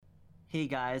Hey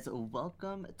guys,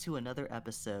 welcome to another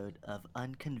episode of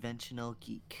Unconventional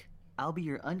Geek. I'll be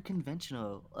your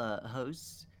unconventional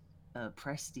host,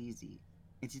 Prestizi.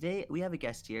 And today we have a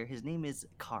guest here. His name is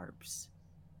Carbs.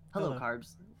 Hello, Hello.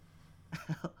 Carbs.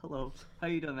 Hello. How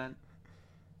you doing, man?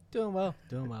 Doing well.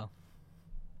 Doing well.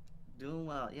 Doing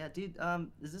well. Yeah, dude.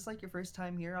 Is this like your first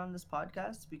time here on this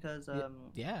podcast? Because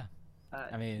Yeah. Yeah.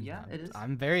 I mean, yeah, I'm, it is.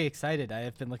 I'm very excited. I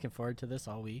have been looking forward to this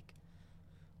all week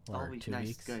All or week, two nice,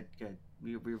 weeks. good, good.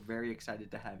 We're very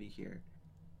excited to have you here.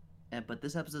 But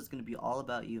this episode is going to be all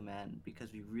about you, man,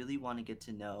 because we really want to get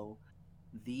to know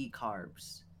the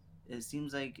carbs. It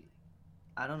seems like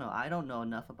I don't know. I don't know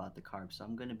enough about the carbs, so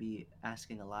I'm going to be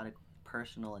asking a lot of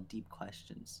personal and deep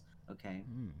questions. Okay.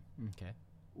 Okay.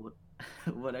 What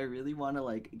what I really want to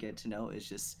like get to know is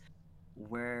just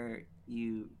where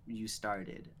you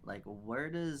started.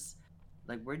 Where'd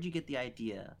you get the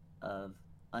idea of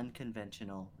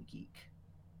unconventional geek?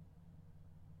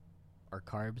 Or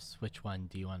carbs? Which one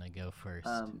do you want to go first?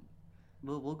 Um,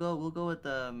 we'll go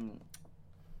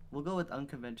with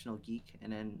unconventional geek,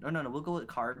 and then no, we'll go with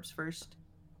carbs first,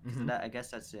 because Mm-hmm. that I guess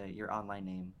that's your online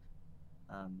name.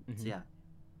 So Mm-hmm. yeah,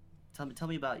 tell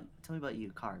me about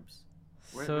you, carbs.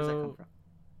 Where's that come So, from?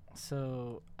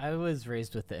 so I was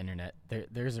raised with the internet.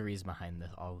 There's a reason behind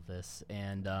all of this,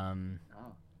 and Oh,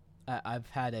 I've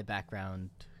had a background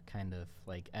kind of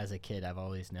like as a kid. I've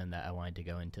always known that I wanted to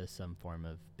go into some form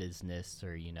of business,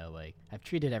 or like I've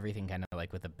treated everything kind of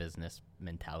like with a business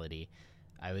mentality.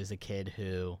 I was a kid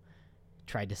who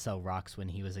tried to sell rocks when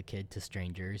he was a kid to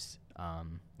strangers,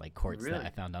 like quartz that I really?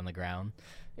 found on the ground,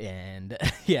 and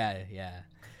yeah.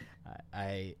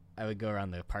 I would go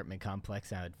around the apartment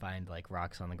complex and I would find like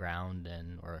rocks on the ground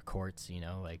and or quartz,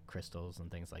 like crystals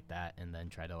and things like that, and then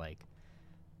try to like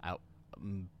out.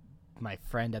 My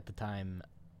friend at the time,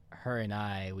 her and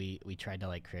I, we tried to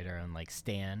like create our own like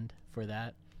stand for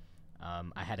that.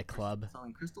 I had a club.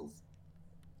 Selling crystals.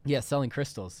 Yeah, selling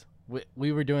crystals.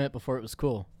 We were doing it before it was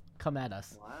cool. Come at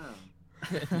us.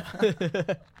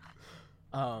 Wow.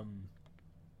 um,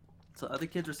 So other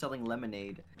kids were selling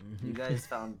lemonade. You guys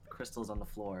found crystals on the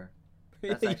floor.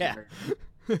 That's actually yeah.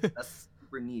 very, that's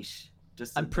super niche.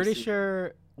 I'm pretty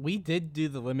sure we did do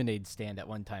the lemonade stand at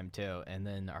one time too, and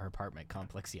then our apartment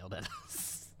complex yelled at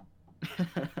us.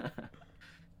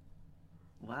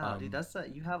 Wow, dude,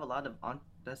 you have a lot of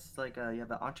that's like you have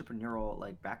an entrepreneurial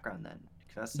like background then.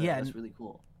 Yeah, That's and really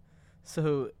cool.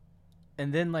 so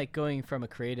and then like going from a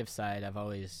creative side, I've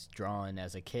always drawn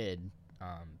as a kid,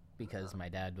 because Oh, my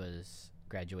dad was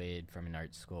graduated from an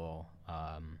art school,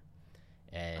 oh,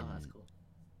 that's and cool.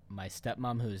 my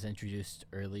stepmom, who was introduced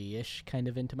early-ish kind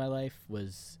of into my life,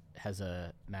 has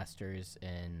a master's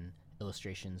in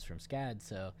illustrations from SCAD,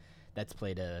 so that's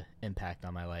played a impact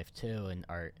on my life too in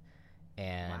art. Wow.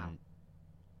 And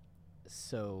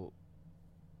so,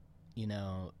 you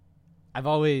know, I've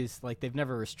always like they've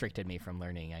never restricted me from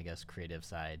learning, I guess, creative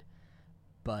side.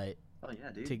 But Oh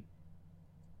yeah, dude. to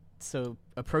so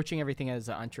approaching everything as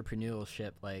an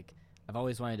entrepreneurship, like I've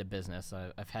always wanted a business.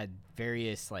 I've had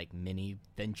various like mini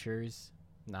ventures,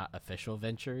 not official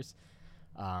ventures,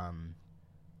 um,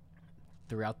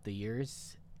 throughout the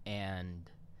years, and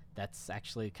that's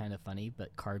actually kind of funny.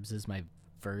 But Carbs is my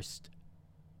first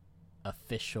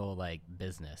official like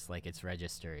business, like it's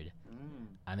registered. Mm.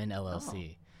 I'm in Oh.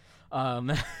 LLC.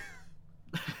 Um,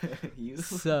 You.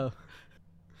 so, Dude,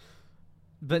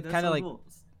 but that's kind of so like cool.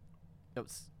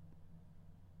 it's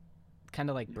kind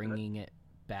of like You good? bringing it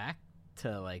back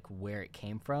to like where it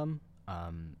came from.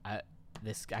 I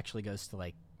This actually goes to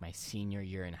like my senior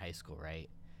year in high school, right?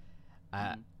 I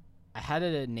Mm-hmm. I had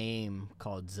a name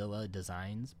called Zilla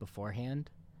Designs beforehand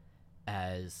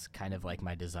as kind of like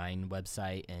my design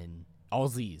website, and all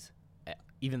Z's,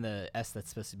 even the S that's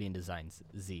supposed to be in designs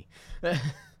Z.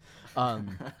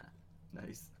 um,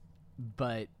 Nice.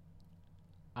 but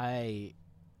I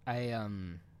I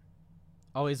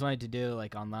always wanted to do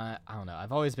like online. I don't know.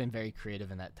 I've always been very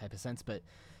creative in that type of sense, but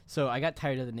so I got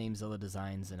tired of the name Zilla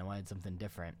Designs and I wanted something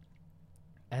different.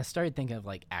 And I started thinking of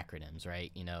like acronyms,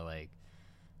 right? Like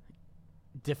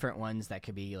different ones that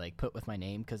could be like put with my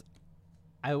name, because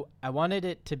I wanted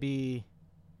it to be.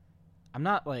 I'm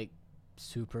not like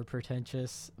super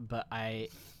pretentious, but Are you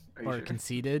or sure?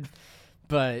 conceited,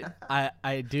 but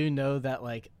I do know that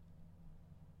like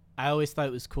I always thought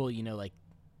it was cool, like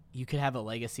you could have a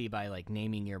legacy by like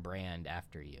naming your brand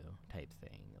after you type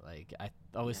thing. Like I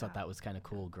always thought Yeah. that was kind of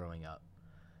cool growing up.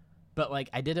 But like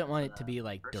I didn't want So it to the be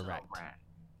like personal direct. brand.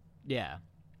 Yeah.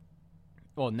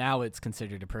 Well, now it's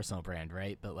considered a personal brand,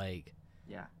 right? But like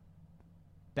Yeah.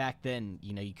 back then,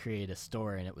 you create a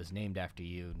store and it was named after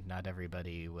you. Not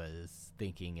everybody was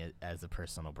thinking it as a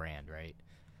personal brand, right?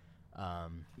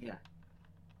 Yeah,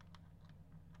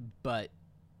 But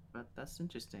but that's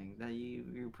interesting. That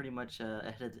you're pretty much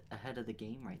ahead of the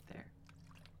game right there.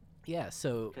 yeah,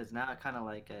 so Because now it kind of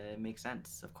like it makes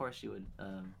sense. Of course, you would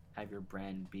have your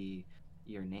brand be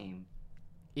your name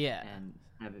yeah, and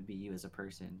have it be you as a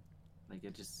person. Like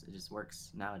it just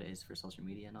works nowadays for social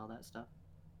media and all that stuff.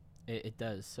 it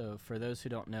does. So for those who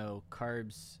don't know,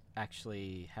 carbs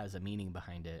actually has a meaning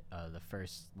behind it. The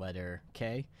first letter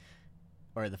K,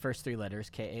 or the first three letters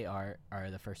KAR,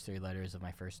 are the first three letters of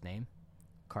my first name,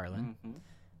 Carlin.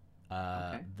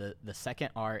 Mm-hmm. Okay. The second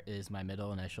R is my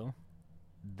middle initial.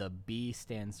 The B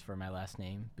stands for my last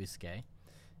name, Bousquet.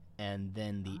 And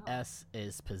then the Oh. S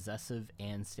is possessive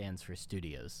and stands for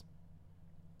studios.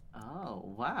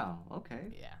 Oh, wow.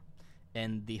 Okay. Yeah.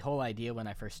 And the whole idea when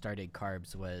I first started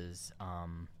Carbs was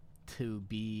to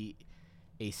be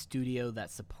a studio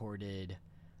that supported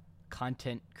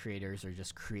content creators, or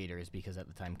just creators, because at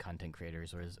the time content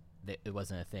creators it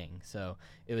wasn't a thing. So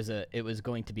it was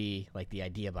going to be like the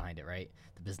idea behind it, right?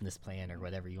 The business plan or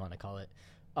whatever you want to call it.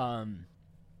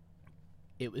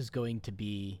 It was going to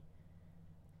be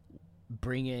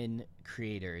bring in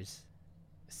creators,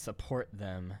 support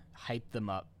them, hype them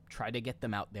up, try to get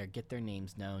them out there, get their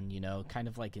names known, kind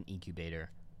of like an incubator,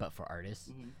 but for artists.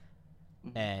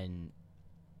 Mm-hmm. And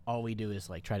all we do is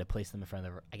like try to place them in front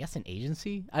of, I guess, an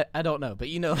agency. I don't know, but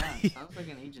Yeah, sounds like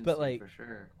an agency like- for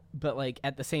sure. but like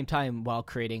at the same time while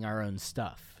creating our own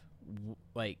stuff.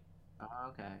 Like Oh,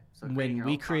 okay. So creating when your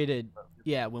we own content, created, but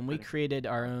yeah, when we putting- created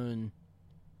our own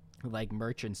like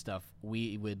merch and stuff,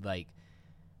 we would like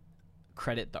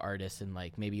credit the artists and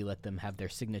like maybe let them have their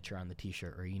signature on the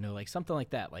t-shirt, or like something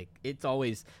like that. Like I've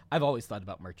always thought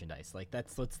about merchandise. Like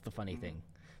that's the funny Mhm. thing.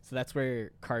 So that's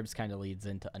where Carbs kind of leads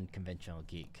into Unconventional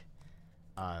Geek.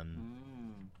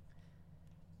 Mm.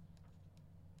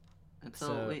 And so,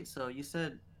 So- wait, so you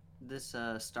said this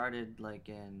started like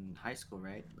in high school,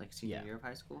 right? Like senior Yeah. year of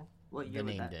high school? What The year would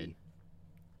name that did. be?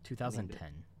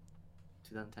 2010.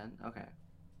 2010? Okay.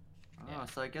 Oh, Yeah.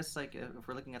 so I guess like if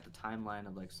we're looking at the timeline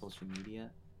of like social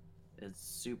media, it's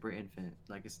super infant.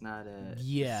 Like it's not a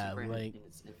Yeah, super like- in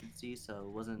its infancy, so it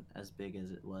wasn't as big as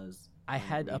it was. I when it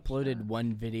had reached, uploaded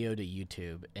one video to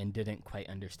YouTube and didn't quite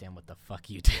understand what the fuck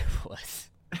YouTube was.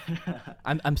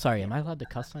 I'm sorry, am I allowed to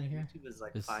cuss on here? YouTube is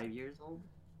like Is- 5 years old.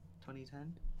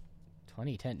 2010.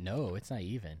 2010? No, it's not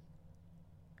even.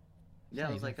 Yeah,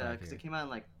 not it was even like 5 because it years. came out in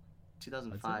like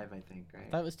 2005, I think,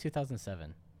 right? That was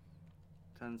 2007,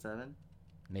 2007.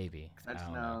 maybe. I I just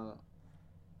don't know. know.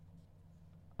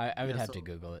 I would Yeah, have to so-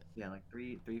 Google it. Yeah, like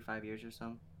 5 years or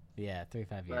so. Yeah,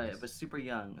 3-5 But years. it was super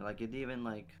young. Like it didn't even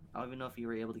like I don't even know if you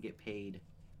were able to get paid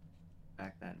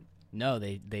back then. No,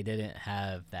 they didn't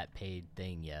have that paid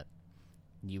thing yet.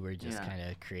 You were just Yeah. kind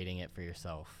of creating it for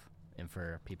yourself and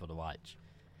for people to watch.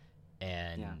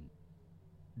 And Yeah.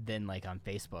 then like on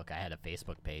Facebook, I had a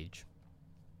Facebook page.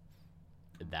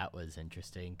 That was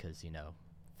interesting because,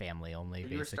 family only, So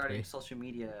you were basically. starting social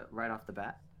media right off the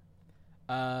bat.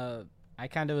 I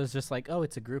kind of was just like, oh,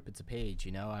 it's a group, it's a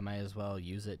page, I might as well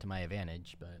use it to my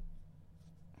advantage, but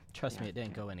trust me, Yeah, it didn't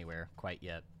yeah. go anywhere quite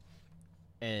yet.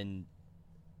 And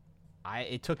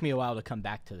it took me a while to come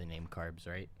back to the name Carbs,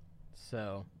 right?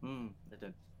 It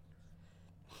did.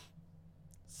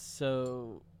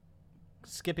 So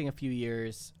skipping a few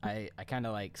years, I kind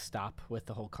of like stop with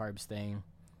the whole carbs thing.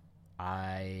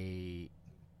 I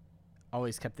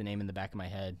always kept the name in the back of my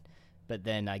head, but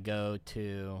then I go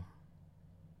to,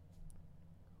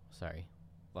 sorry,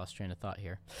 lost train of thought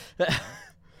here.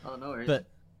 Oh no worries.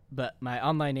 But my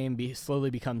online name slowly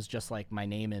becomes just like my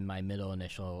name and my middle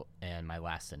initial and my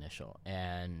last initial.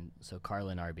 And so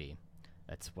Carlin RB.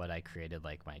 That's what I created,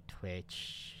 like my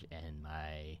Twitch and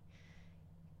my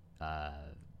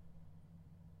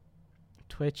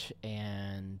Twitch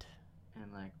and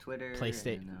and like Twitter.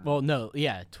 PlayStation. And, Well, no,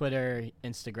 yeah, Twitter,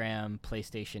 Instagram,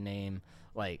 PlayStation name,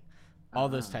 like all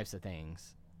those Ah. types of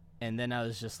things. And then I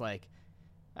was just like,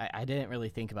 I didn't really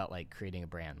think about like creating a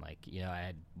brand. Like, I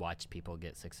had watched people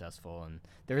get successful, and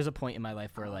there was a point in my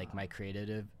life where like my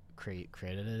creativity,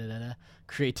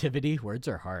 words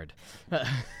are hard.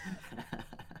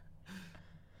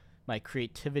 My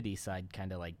creativity side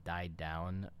kind of like died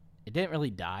down. It didn't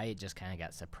really die, it just kind of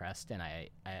got suppressed, and I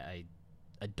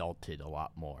adulted a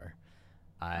lot more.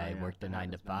 I yeah, worked a that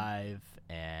 9 to happens, man.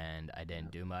 5, and I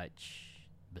didn't do much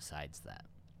besides that.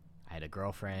 I had a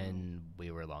girlfriend,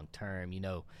 we were long term,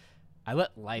 I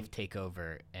let life take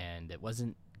over, and it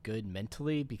wasn't good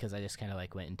mentally because I just kind of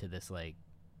like went into this like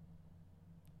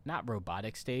not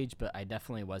robotic stage, but I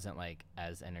definitely wasn't like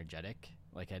as energetic.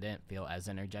 Like I didn't feel as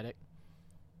energetic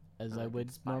as I Like would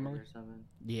inspired normally. or something.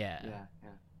 Yeah. Yeah, yeah.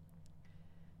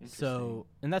 Interesting. So,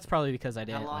 and that's probably because I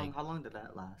And how didn't long? like How long did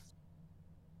that last?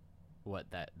 what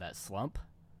that slump.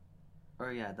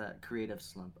 Or yeah, that creative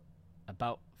slump.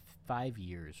 About 5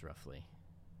 years roughly.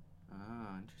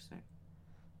 Oh, interesting.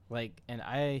 Like, and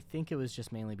I think it was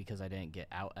just mainly because I didn't get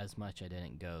out as much. I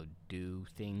didn't go do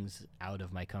things out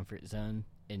of my comfort zone.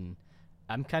 And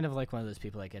I'm kind of like one of those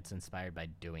people that gets inspired by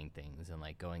doing things and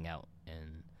like going out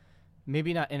and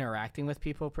maybe not interacting with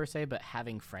people per se, but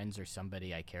having friends or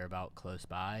somebody I care about close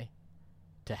by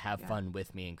to have Yeah. fun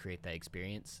with me and create that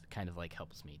experience kind of like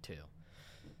helps me too.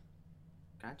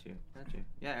 Got you. Got you.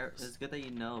 Yeah, it's good that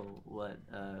you know what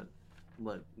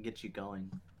gets you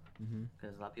going, Mm-hmm.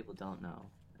 because a lot of people don't know,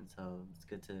 and so it's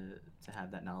good to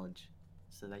have that knowledge,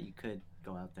 so that you could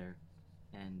go out there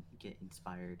and get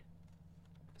inspired.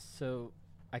 So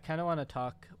I kind of want to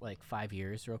talk like 5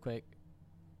 years real quick.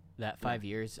 That Yeah. 5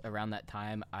 years around that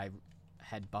time, I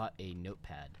had bought a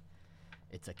notepad.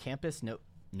 It's a campus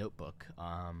notebook.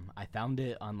 I found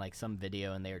it on like some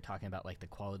video, and they were talking about like the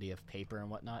quality of paper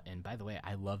and whatnot. And by the way,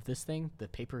 I love this thing. The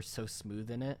paper is so smooth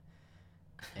in it,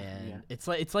 and Yeah. it's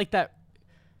like that.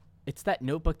 It's that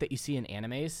notebook that you see in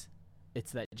animes.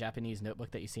 It's that Japanese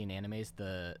notebook that you see in animes.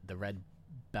 The red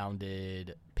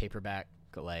bounded paperback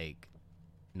like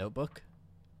notebook.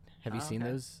 Have you Oh, seen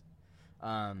okay. those?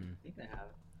 I think I have.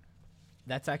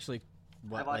 That's actually I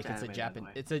what watch like it's a anime, by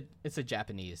the Japan way. it's a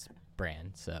Japanese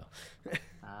brand, so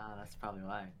Ah, that's probably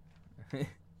why.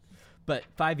 but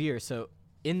 5 years. So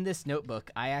in this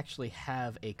notebook, I actually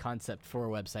have a concept for a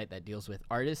website that deals with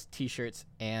artists, t-shirts,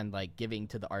 and like giving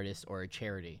to the artist or a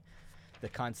charity. The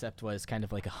concept was kind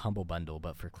of like a humble bundle,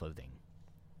 but for clothing.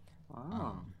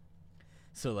 Oh.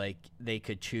 So like they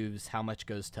could choose how much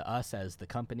goes to us as the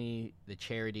company, the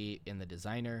charity, and the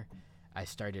designer. I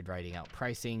started writing out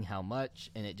pricing, how much,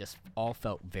 and it just all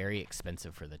felt very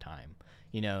expensive for the time.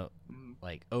 You know, Mhm.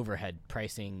 like overhead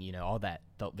pricing, all that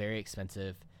felt very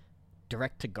expensive.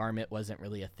 Direct to garment wasn't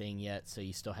really a thing yet, so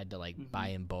you still had to like buy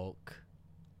in bulk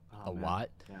Oh, a man. lot.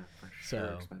 Yeah, for sure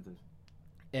So- expensive.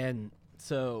 And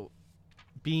so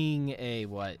being a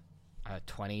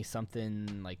 20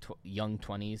 something, like young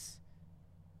 20s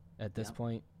at this Yeah.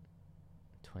 point.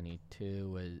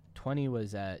 20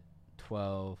 was at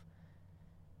 12,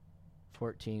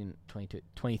 14, 22,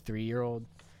 23-year-old.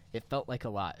 It felt like a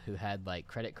lot who had like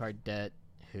credit card debt,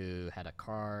 who had a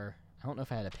car. I don't know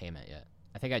if I had a payment yet.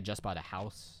 I think I just bought a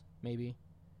house, maybe.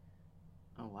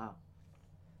 Oh, wow.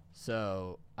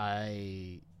 So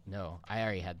I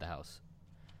already had the house.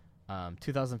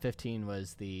 2015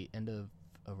 was the end of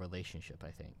a relationship,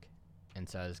 I think, and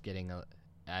so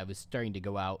I was starting to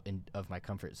go out of my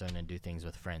comfort zone and do things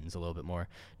with friends a little bit more.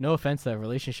 No offense, the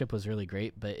relationship was really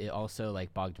great, but it also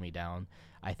like bogged me down.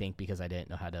 I think because I didn't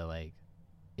know how to like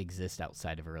exist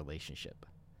outside of a relationship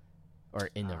or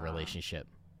in a Ah. relationship.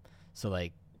 So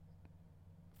like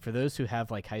for those who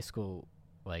have like high school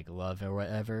like love or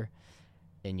whatever,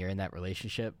 and you're in that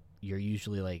relationship, you're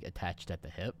usually like attached at the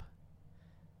hip.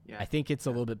 Yeah. I think it's a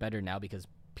little bit better now because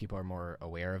people are more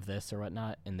aware of this or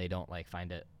whatnot, and they don't like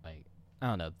find it like I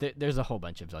don't know. There's a whole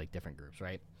bunch of like different groups,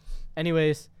 right?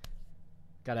 Anyways,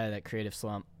 got out of that creative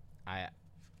slump.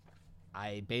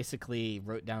 I basically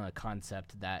wrote down a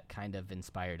concept that kind of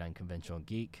inspired Unconventional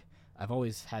Geek. I've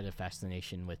always had a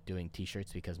fascination with doing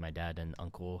T-shirts because my dad and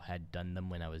uncle had done them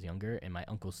when I was younger, and my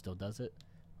uncle still does it,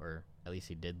 or at least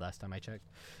he did last time I checked.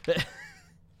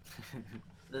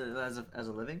 as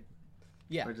a living,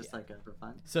 Yeah. or just like for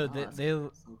fun. So Oh, they that's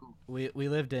so cool. we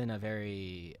lived in a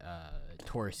very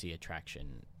touristy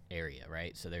attraction area,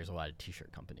 right? So there's a lot of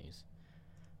T-shirt companies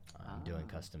doing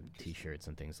Ah, custom interesting. T-shirts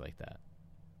and things like that.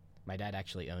 My dad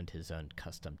actually owned his own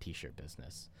custom T-shirt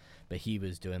business, but he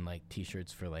was doing like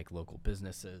T-shirts for like local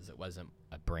businesses. It wasn't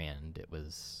a brand; it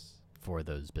was for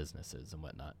those businesses and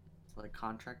whatnot. So like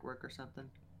contract work or something.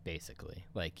 Basically,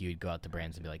 like you'd go out to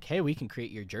brands and be like, "Hey, we can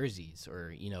create your jerseys,"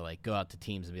 or like go out to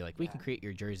teams and be like, "We can Yeah. create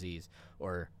your jerseys,"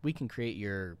 or "We can create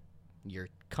your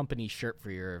company shirt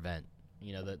for your event."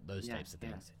 Those Yeah, types of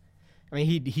yeah. things. I mean,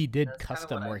 he did That's kinda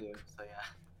custom what I work. do, so yeah.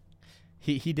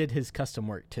 He did his custom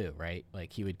work too, right?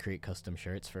 Like he would create custom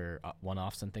shirts for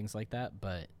one-offs and things like that.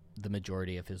 But the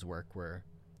majority of his work were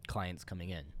clients coming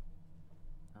in.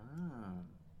 Ah,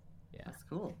 Yeah, that's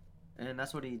cool. And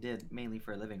that's what he did mainly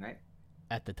for a living, right?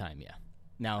 at the time, yeah.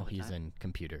 Now At the he's time? in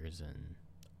computers and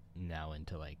now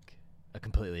into like a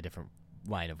completely different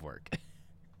line of work.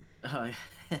 Oh,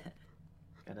 yeah.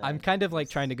 I'm kind of like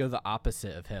trying to go the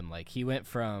opposite of him. Like he went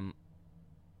from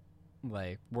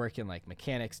like working like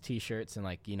mechanics t-shirts and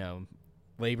like, you know,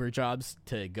 labor jobs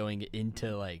to going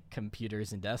into like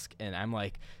computers and desk, and I'm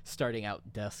like starting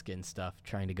out desk and stuff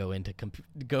trying to go into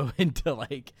go into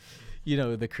like, you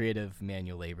know, the creative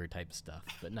manual labor type stuff,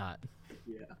 but not.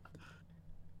 Yeah,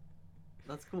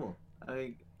 that's cool. I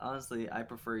mean, honestly, I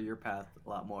prefer your path a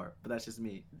lot more, but that's just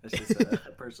me. That's just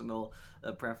a personal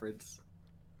preference.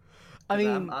 I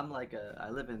Because mean, I'm like I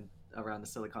live in around the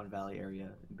Silicon Valley area,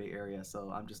 Bay Area,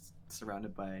 so I'm just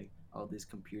surrounded by all these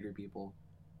computer people.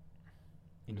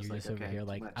 I'm and just you're like, just over okay, here too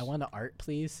like, I much. want to art,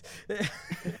 please.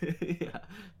 Yeah,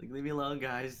 like leave me alone,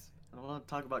 guys. I don't want to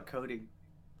talk about coding.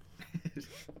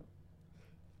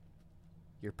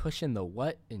 You're pushing the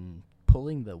what and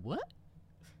pulling the what?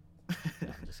 No,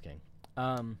 I'm just kidding.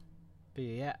 But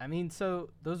yeah, I mean, so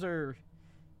those are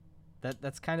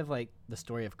that's kind of like the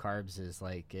story of Carbs is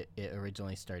like it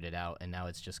originally started out and now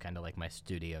it's just kind of like my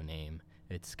studio name.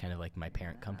 It's kind of like my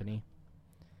parent Yeah. company.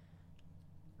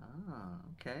 Ah,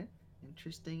 okay.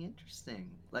 Interesting, interesting.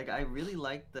 Like I really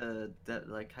like the that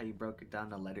like how you broke it down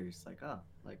to letters. Like, oh,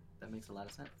 like that makes a lot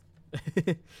of sense.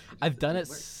 I've It done just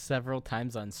it works. several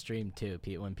times on stream too.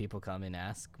 When people come and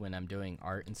ask when I'm doing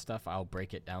art and stuff, I'll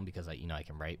break it down because I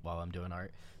can write while I'm doing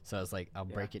art. So I was like, I'll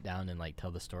Yeah. break it down and like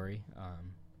tell the story.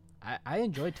 I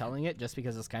enjoy telling it just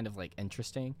because it's kind of like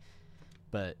interesting,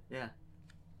 but Yeah.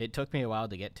 it took me a while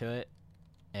to get to it.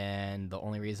 And the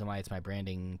only reason why it's my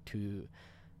branding 2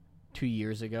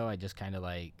 years ago, I just kind of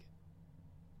like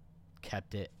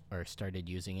kept it or started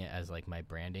using it as like my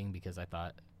branding because I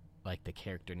thought like the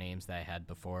character names that I had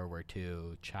before were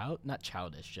too not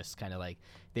childish, just kind of like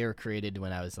they were created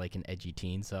when I was like an edgy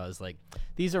teen. So I was like,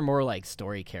 these are more like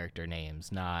story character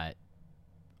names, not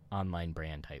online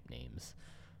brand type names.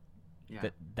 Yeah.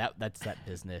 That's that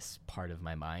business part of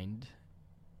my mind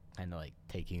kind of like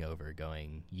taking over,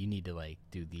 going, you need to like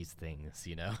do these things,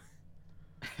 you know.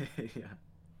 Yeah.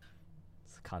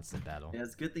 It's a constant battle. Yeah,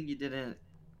 it's a good thing you didn't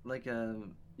like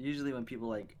usually when people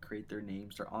like create their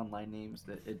names or online names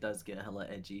that it does get hella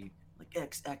edgy. Like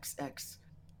XXX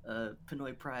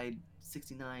Pinoy Pride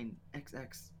 69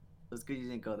 XX. It's good you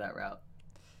didn't go that route.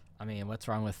 I mean, what's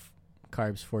wrong with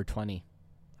Carbs 420?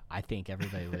 I think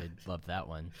everybody would love that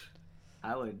one.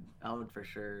 I would for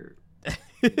sure,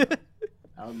 you know,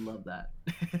 I would love that.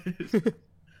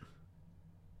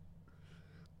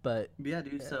 But Yeah,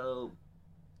 dude, so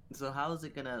how is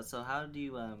it gonna so how do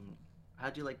you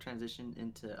like transition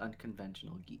into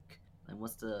unconventional geek? And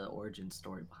what's the origin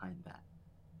story behind that?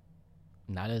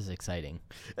 not as exciting.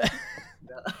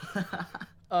 No.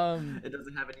 um, It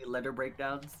doesn't have any letter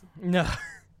breakdowns. no.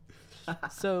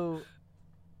 So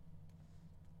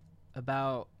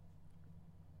about,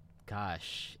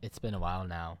 gosh, it's been a while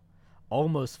now.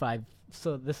 Almost 5.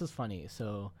 So this is funny.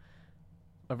 So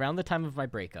around the time of my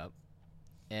breakup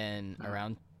and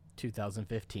around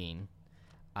 2015,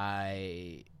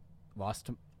 I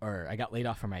I got laid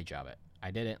off from my job.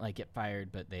 I didn't like get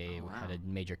fired, but they Oh, wow. had a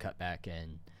major cutback,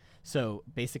 and so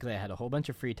basically I had a whole bunch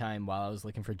of free time while I was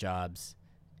looking for jobs,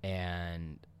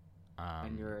 and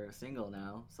And you're single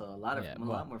now, so yeah, a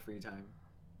lot more free time.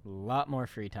 a lot more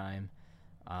free time.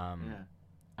 Yeah.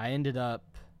 I ended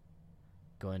up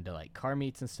going to like car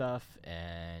meets and stuff,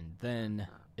 and then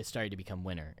it started to become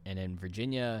winter. And in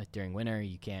Virginia during winter,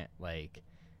 you can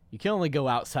only go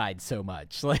outside so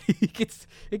much. Like it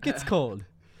gets cold.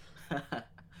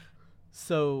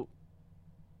 So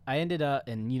I ended up,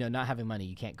 and not having money,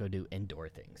 you can't go do indoor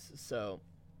things. So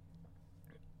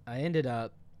I ended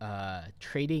up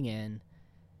trading in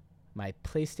my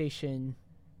PlayStation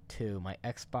 2, my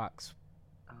Xbox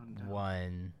Oh no.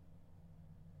 One,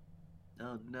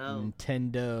 Oh no.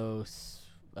 Nintendo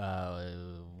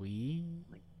Wii,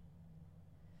 Like,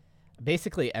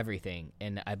 basically everything.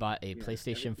 And I bought a yeah,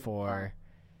 PlayStation everything. 4.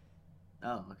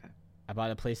 Oh, okay. I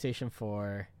bought a PlayStation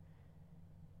 4,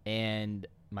 and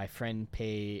my friend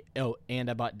paid. Oh, and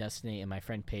I bought Destiny, and my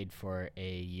friend paid for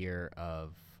a year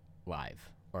of live,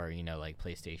 or like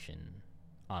PlayStation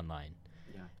Online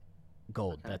Yeah.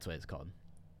 Gold. Okay. That's what it's called.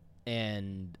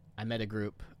 And I met a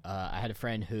group. I had a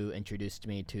friend who introduced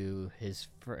me to his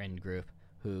friend group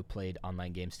who played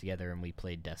online games together, and we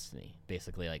played Destiny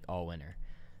basically like all winter.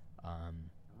 Oh.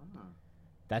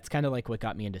 That's kind of like what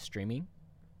got me into streaming.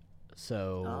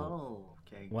 So Oh,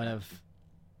 okay. one Gotcha.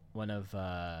 of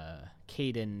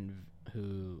Kaden,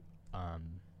 who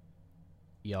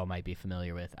y'all might be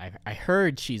familiar with. I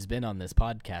heard she's been on this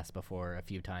podcast before a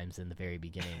few times in the very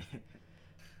beginning.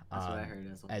 That's what I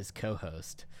heard as well. As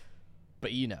co-host.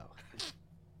 But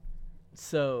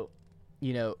so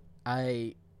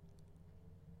I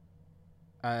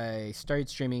I started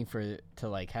streaming to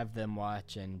like have them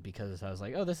watch, and because I was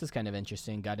like, oh, this is kind of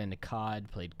interesting. Got into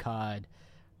COD, played COD,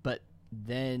 but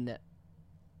then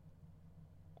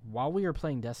while we were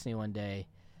playing Destiny one day,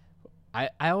 I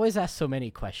always ask so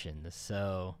many questions,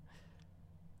 so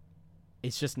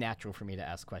it's just natural for me to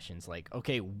ask questions like,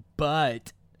 okay,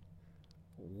 but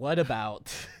what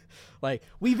about like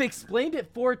we've explained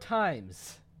it 4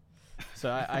 times.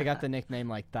 So I got the nickname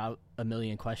like a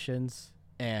million questions,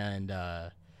 and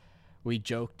we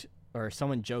joked, or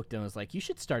someone joked and was like, you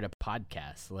should start a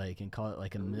podcast like and call it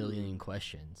like a million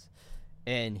questions.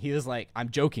 And he was like, I'm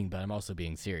joking, but I'm also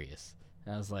being serious.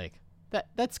 And I was like,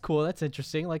 that's cool, that's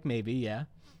interesting, like maybe, yeah.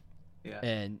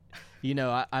 And you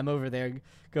know, I'm over there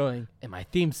going, and my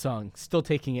theme song, still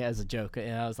taking it as a joke,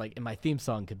 and I was like, and my theme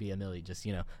song could be a milli, just,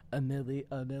 you know, a milli.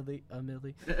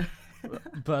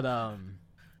 But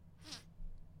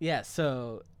yeah,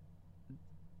 so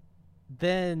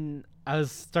then I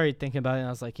started thinking about it, and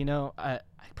I was like, you know, I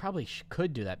probably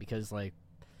could do that, because like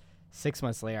 6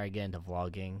 months later I get into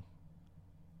vlogging,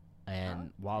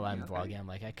 and while I'm vlogging, I'm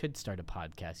like, I could start a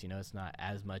podcast, you know, it's not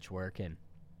as much work,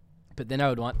 but then I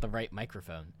would want the right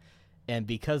microphone. And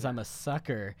because I'm a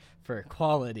sucker for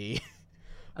quality,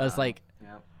 I was like,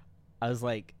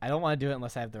 I don't want to do it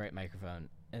unless I have the right microphone.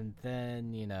 And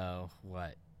then, you know,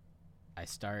 I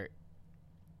start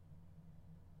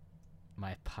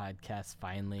my podcast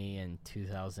finally in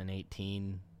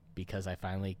 2018 because I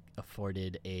finally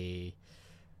afforded a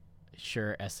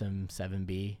Shure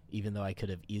SM7B, even though I could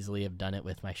have easily have done it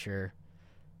with my Shure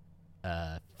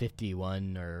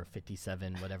 51 or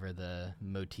 57, whatever the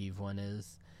Motive one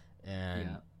is.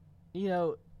 And you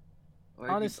know,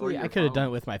 honestly, I could have done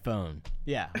it with my phone.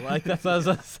 Yeah, like that's what I was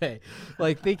gonna say.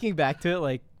 Like thinking back to it,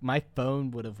 like my phone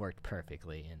would have worked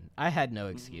perfectly, and I had no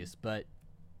excuse. But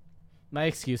my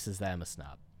excuse is that I'm a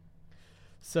snob.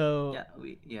 So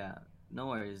no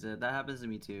worries. That happens to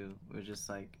me too. We're just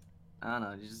like, I don't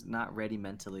know, you're just not ready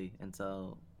mentally, and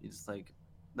so you just like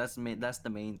that's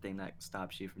the main thing that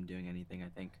stops you from doing anything. I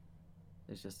think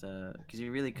it's just because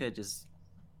you really could just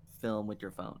film with your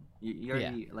phone. You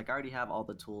already like I already have all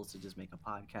the tools to just make a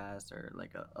podcast or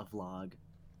like a vlog.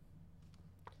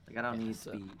 Like I don't need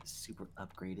to be super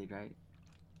upgraded, right?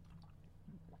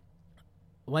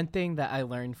 One thing that I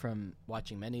learned from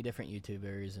watching many different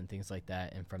YouTubers and things like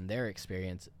that, and from their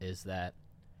experience, is that,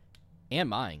 and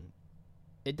mine,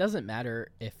 it doesn't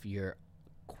matter if your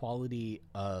quality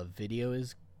of video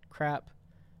is crap,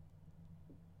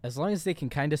 as long as they can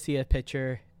kind of see a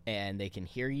picture and they can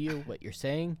hear you, what you're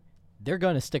saying, they're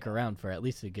going to stick around for at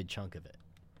least a good chunk of it.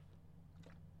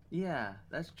 Yeah,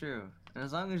 that's true. And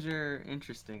as long as you're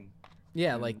interesting.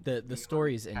 Yeah, like the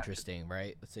story is interesting,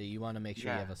 right? So you want to make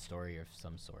sure you have a story of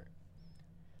some sort.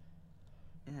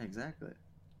 Yeah, exactly.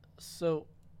 So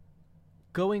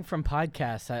going from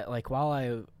podcasts, while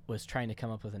I was trying to come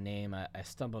up with a name, I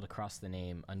stumbled across the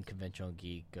name Unconventional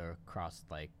Geek, or across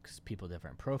like people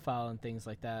different profile and things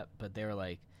like that, but they were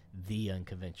like The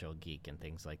Unconventional Geek and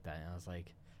things like that. And I was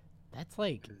like, that's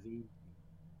like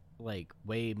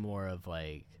way more of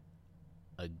like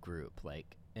a group,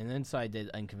 like. And then so I did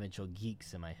Unconventional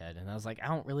Geeks in my head, and I was like, I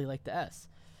don't really like the S,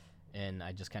 and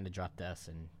I just kind of dropped the S,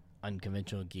 and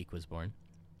Unconventional Geek was born.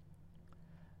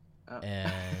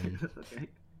 And okay.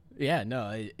 Yeah,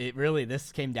 no, it really,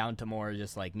 this came down to more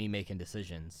just like me making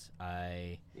decisions.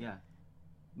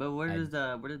 But where did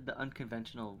the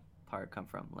unconventional part come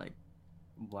from? Like,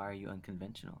 why are you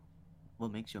unconventional?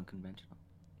 What makes you unconventional?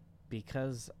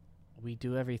 Because we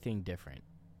do everything different.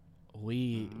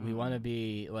 We want to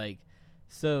be like,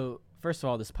 so first of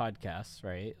all, this podcast,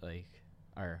 right? Like,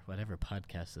 or whatever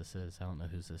podcast this is. I don't know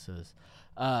whose this is.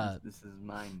 This is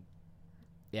mine.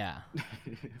 Yeah.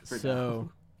 So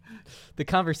the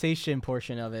conversation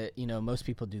portion of it, you know, most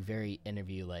people do very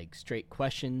interview, like straight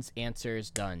questions,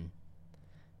 answers, done.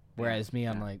 Whereas me,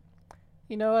 I'm like,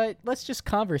 you know what? Let's just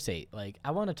conversate. Like,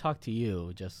 I want to talk to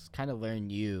you, just kind of learn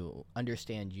you,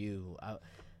 understand you.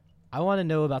 I want to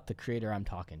know about the creator I'm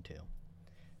talking to.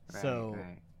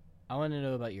 Right. I want to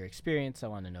know about your experience. I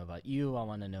want to know about you. I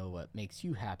want to know what makes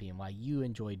you happy and why you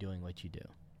enjoy doing what you do.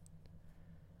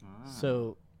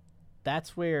 So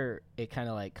that's where it kind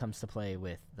of like comes to play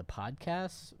with the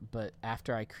podcast. But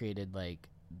after I created like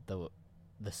the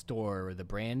store or the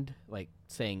brand, like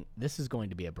saying this is going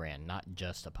to be a brand, not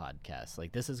just a podcast.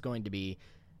 Like this is going to be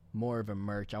more of a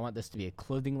merch. I want this to be a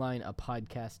clothing line, a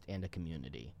podcast, and a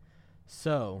community.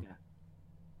 So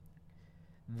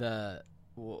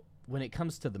when it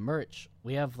comes to the merch,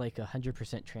 we have like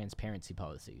 100% transparency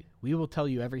policy. We will tell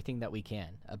you everything that we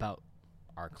can about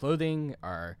our clothing,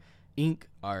 our ink,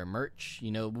 our merch.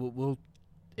 You know, we'll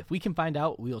if we can find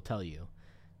out, we'll tell you.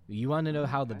 You want to know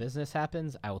how the Okay. business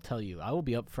happens? I will tell you. I will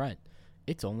be upfront.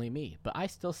 It's only me, but I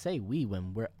still say we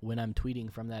when I'm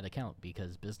tweeting from that account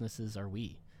because businesses are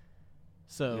we.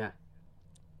 So Yeah.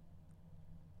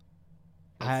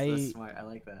 That's I, smart. I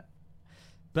like that.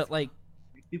 but like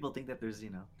People think that there's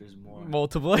more.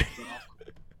 multiple. But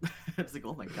also, it's like,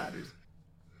 oh my god,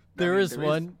 There is there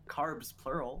one. carbs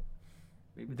plural.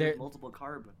 Maybe There, there's multiple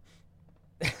carb.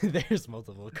 there's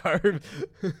multiple carb.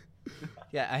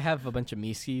 Yeah, I have a bunch of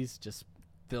Miskis just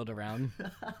filled around,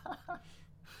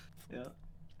 Yeah.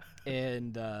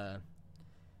 and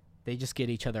they just get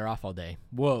each other off all day.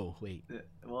 Whoa, wait.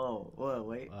 Whoa,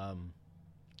 wait.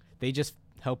 They just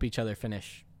help each other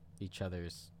finish each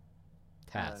other's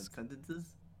tasks.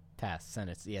 Sentences?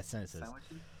 Sentences. Yeah, sentences.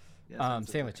 Sandwiches? Yeah,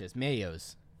 Sandwiches,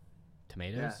 mayos,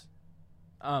 tomatoes.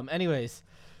 Anyways,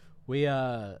 we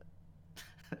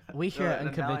we here at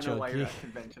Unconventional Geek.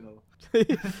 Unconventional.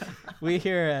 We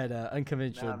here at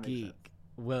Unconventional Now it makes Geek sense.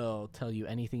 will tell you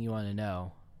anything you want to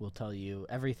know. We'll tell you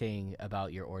everything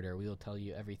about your order. We will tell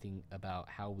you everything about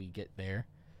how we get there.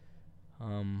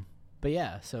 But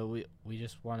yeah, so we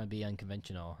just want to be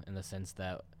unconventional in the sense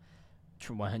that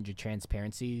 100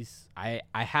 transparencies. I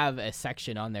have a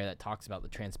section on there that talks about the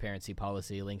transparency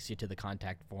policy, links you to the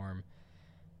contact form.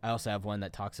 I also have one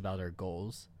that talks about our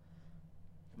goals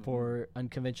for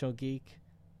Unconventional Geek,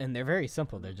 and they're very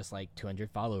simple. They're just like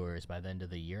 200 followers by the end of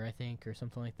the year, I think, or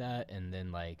something like that, and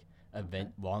then like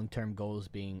long-term goals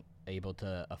being able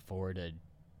to afford a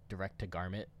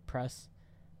direct-to-garment press,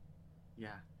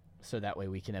 Yeah. so that way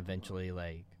we can eventually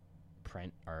like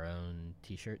print our own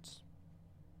t-shirts.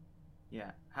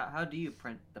 Yeah. How do you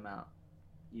print them out?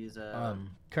 Use a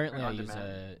Currently I print on use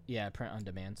demand? a print on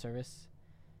demand service,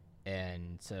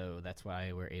 and so that's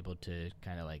why we're able to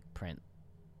kind of like print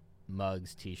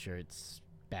mugs, t-shirts,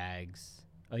 bags.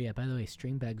 Oh yeah, by the way,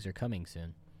 string bags are coming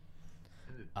soon.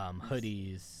 Nice.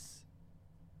 Hoodies.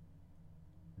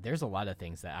 There's a lot of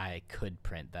things that I could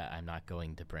print that I'm not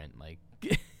going to print. Like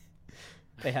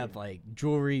they have like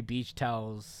jewelry, beach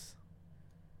towels,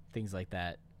 things like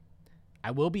that. I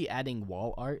will be adding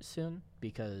wall art soon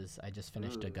because I just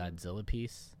finished a Ooh. Godzilla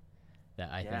piece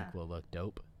that I Yeah. think will look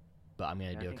dope. But I'm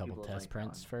gonna Yeah, I do a think couple people test like that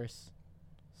prints one. first.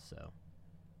 So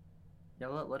Yeah.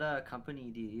 What company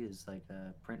do you use? Like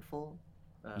Printful?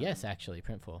 yes, actually,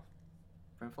 Printful.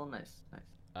 Printful. Nice.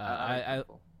 Uh, I like I,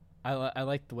 Printful. I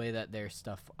like the way that their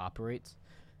stuff operates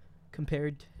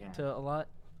compared Yeah. to a lot.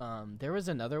 There was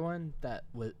another one that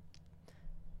was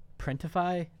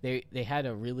Printify. They had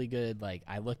a really good like.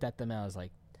 I looked at them and I was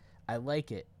like, I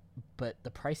like it, but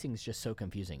the pricing's just so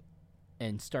confusing.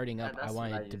 And starting Yeah, up, I that's what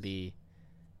wanted I it to use. be.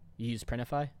 You use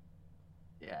Printify?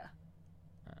 Yeah.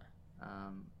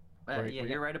 We're- But yeah, we're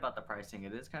you're right about the pricing.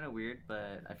 It is kind of weird,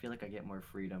 but I feel like I get more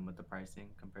freedom with the pricing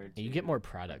compared to You get more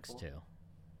products Printful. too.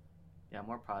 Yeah,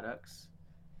 more products.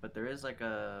 But there is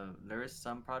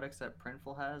some products that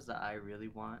Printful has that I really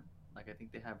want. Like I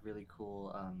think they have really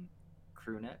cool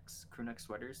crew neck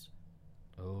sweaters,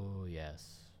 Oh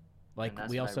yes. and Like that's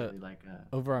we what I also really like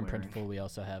over on wearing. Printful we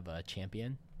also have a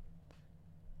Champion.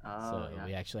 Oh So yeah,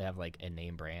 we actually have like a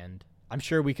name brand. I'm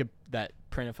sure that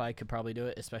Printify could probably do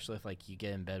it, especially if like you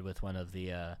get in bed with one of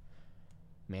the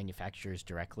manufacturers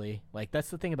directly. Like that's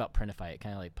the thing about Printify; it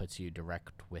kind of like puts you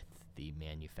direct with the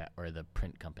or the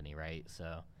print company, right?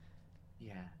 So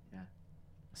yeah.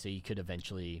 you could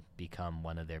eventually become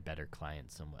one of their better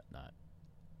clients and whatnot.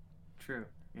 True.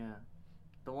 Yeah.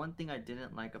 The one thing I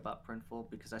didn't like about Printful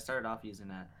because I started off using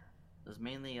that was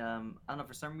mainly I don't know,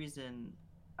 for some reason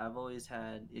I've always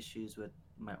had issues with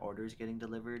my orders getting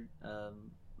delivered,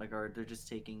 like, or they're just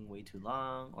taking way too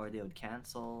long, or they would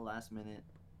cancel last minute,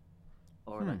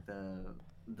 or Hmm. like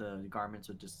the garments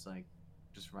would just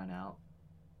run out,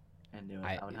 and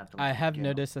I would have to I like have get 'em.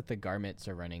 noticed that the garments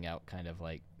are running out. Kind of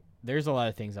like there's a lot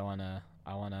of things I wanna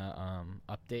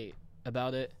update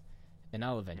about it, and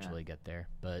I'll eventually get there.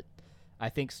 But I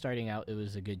think starting out it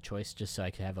was a good choice just so I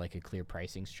could have like a clear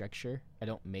pricing structure. I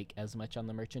don't make as much on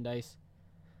the merchandise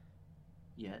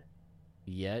yet.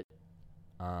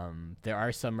 There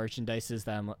are some merchandises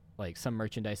that some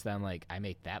merchandise that I'm like I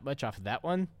make that much off of that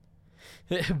one,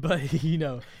 but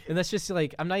and that's just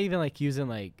like I'm not even like using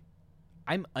like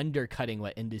I'm undercutting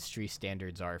what industry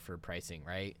standards are for pricing,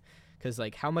 right? Because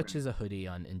like how much Right. is a hoodie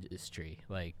on industry,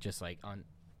 like just like on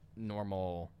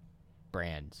normal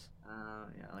brands,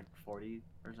 Yeah, like 40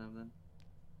 or something.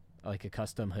 like a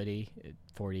custom hoodie,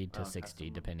 40 to Oh, 60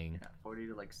 custom. depending, Yeah, 40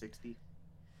 to like 60.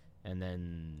 and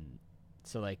then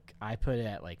so like I put it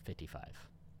at like 55,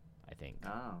 I think,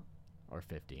 Oh. or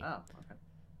 50. Oh. Okay.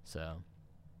 So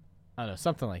I don't know,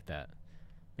 something like that.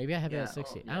 Maybe I have it Yeah. at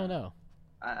 60. Well, I don't yeah. know.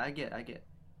 I get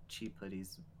cheap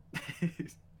hoodies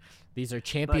These are But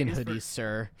I champion guess for hoodies,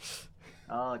 sir.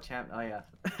 oh champ oh yeah,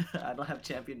 I don't have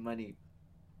champion money.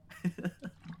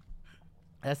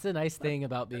 That's the nice But thing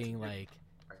about that's being pretty like,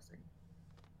 pricing.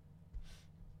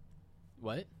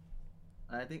 what?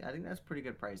 I think that's pretty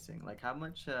good pricing. Like, how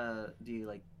much do you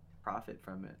like profit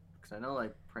from it? Because I know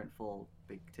like Printful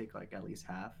they take like at least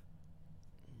half,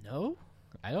 No,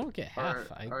 I don't get half.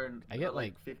 or I get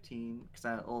like, like 15.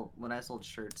 Because when I sold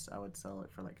shirts, I would sell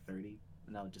it for like 30,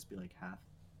 and that would just be like half.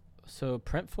 so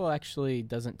Printful actually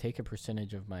doesn't take a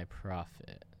percentage of my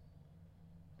profit.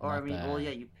 Or I Not mean, well, that. yeah,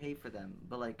 you pay for them,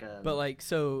 but like But like,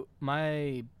 so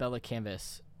my Bella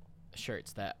Canvas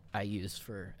shirts that I use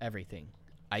for everything,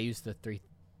 I use the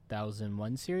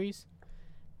 3001 series,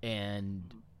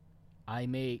 and I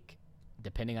make,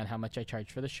 depending on how much I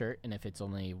charge for the shirt and if it's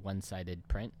only one-sided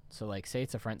print. So like, say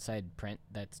it's a front side print,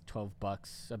 that's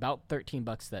 $12, about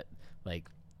 $13 that like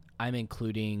I'm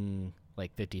including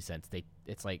like 50 cents.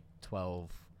 It's like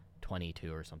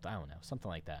 12.22 or something. I don't know, something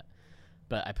like that.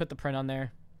 But I put the print on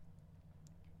there.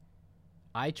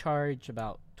 I charge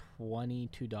about $22,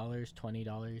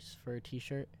 $20 for a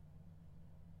t-shirt.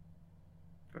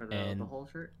 for the And whole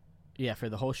shirt. yeah, for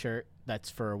the whole shirt, that's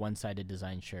for a one-sided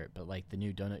design shirt, but like the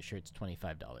new donut shirt's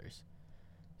 $25.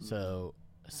 So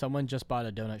someone just bought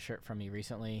a donut shirt from me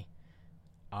recently.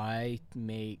 I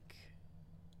made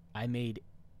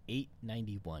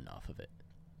 $8.91 off of it.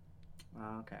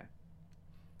 Oh, okay.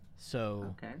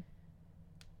 So Okay.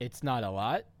 it's not a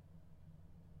lot,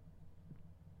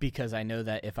 because I know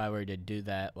that if I were to do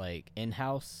that like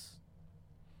in-house,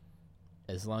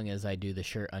 as long as I do the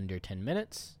shirt under 10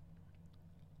 minutes,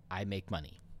 I make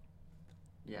money.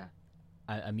 Yeah.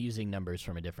 I'm using numbers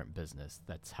from a different business.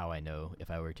 That's how I know if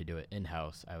I were to do it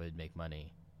in-house, I would make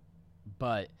money.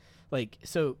 But like,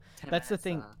 so 10 that's the minutes.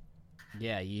 thing.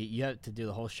 Yeah, you have to do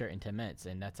the whole shirt in 10 minutes,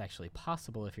 and that's actually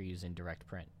possible if you're using direct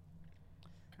print.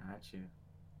 Got you.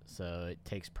 So it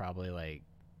takes probably like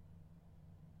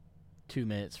 2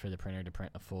 minutes for the printer to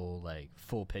print a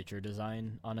full picture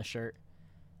design on a shirt.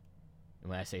 And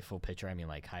when I say full picture, I mean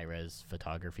like high res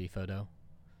photography photo.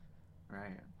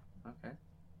 Right. Okay.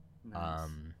 Nice.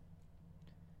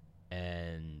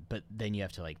 But then you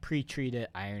have to like pre-treat it,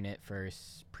 iron it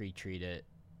first, pre-treat it,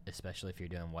 especially if you're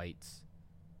doing whites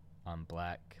on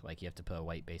black. Like you have to put a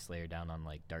white base layer down on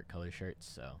like dark color shirts.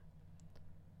 So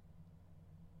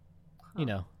you Huh.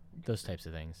 know, those types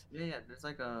of things. Yeah, yeah. There's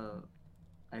like a.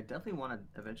 I definitely want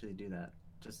to eventually do that.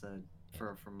 Just Yeah.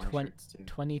 for my 20, shirts too.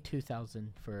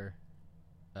 22,000 for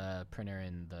printer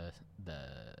and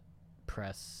the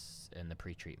press and the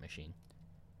pre-treat machine.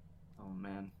 Oh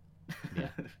man. Yeah.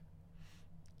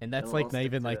 And that's I'll like not stick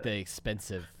even to like the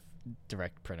expensive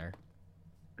direct printer.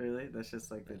 Really? That's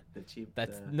just like the cheap.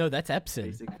 That's no, that's Epson.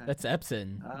 basic kind? That's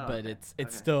Epson, Oh, but okay. it's Okay.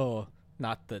 still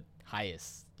not the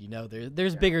highest. You know,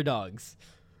 there's Yeah. bigger dogs.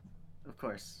 Of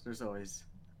course. There's always.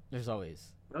 There's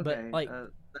always. Okay. But like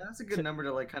That's a good to- number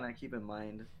to like kind of keep in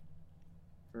mind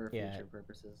for Yeah. future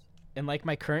purposes. and like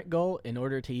my current goal, in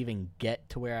order to even get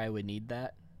to where I would need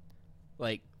that,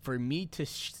 like for me to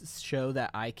show that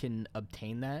I can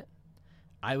obtain that,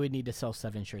 I would need to sell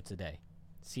 7 shirts a day.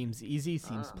 Seems easy,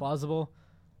 seems Ah. plausible,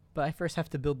 but I first have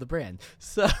to build the brand.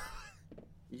 So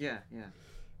Yeah. Yeah.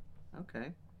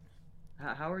 Okay.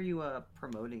 How are you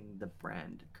promoting the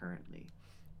brand currently?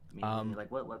 I mean,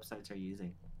 like what websites are you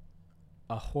using?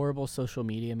 a horrible social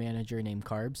media manager named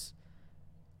Carbs,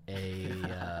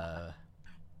 a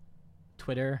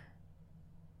Twitter,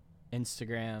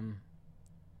 Instagram,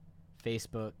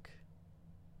 Facebook.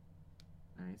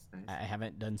 Nice, nice. I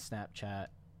haven't done Snapchat.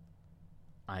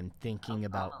 I'm I thinking don't know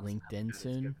about if LinkedIn Snapchat is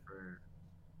soon. good for.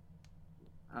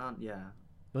 Yeah.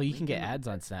 Well, you can get LinkedIn might ads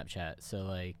be on good. Snapchat, so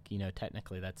like,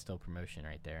 technically that's still promotion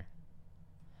right there.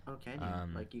 Oh, can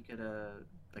you? Like you could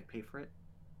like pay for it?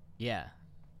 Yeah.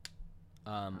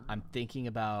 I'm Ah. thinking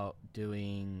about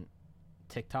doing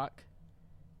TikTok.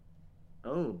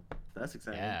 Oh, that's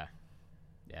exciting. Yeah.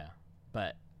 Yeah.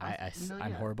 But I'm Yeah,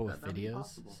 horrible with that'd be videos,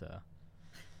 possible. so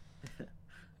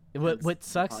Hence what the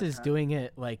sucks is podcast. doing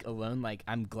it like alone. Like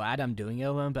I'm glad I'm doing it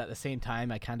alone, but at the same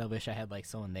time I kind of wish I had like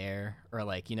someone there, or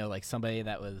like, like somebody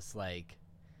that was like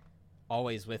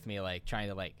always with me, like trying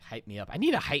to like hype me up. I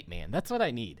need a hype man. That's what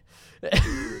I need. Ooh,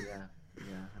 yeah,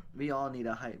 yeah. We all need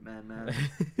a hype man.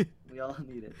 We all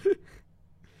need it.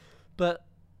 But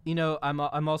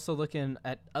I'm also looking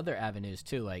at other avenues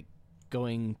too, like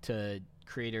going to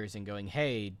creators and going,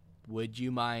 hey, would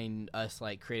you mind us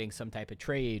like creating some type of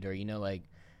trade, or like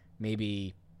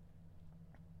maybe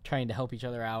trying to help each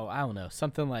other out? I don't know,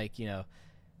 something like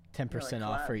 10%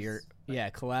 off for your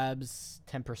collabs. collabs,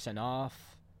 10%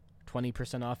 off,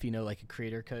 20% off, like a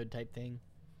creator code type thing.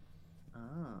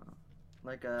 Oh,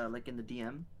 like in the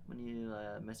DM when you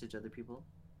message other people.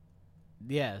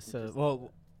 Yeah. It So just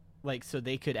well, like so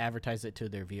they could advertise it to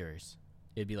their viewers.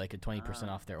 It'd be like a 20%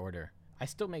 ah off their order. I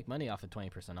still make money off of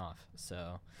 20% off.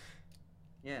 So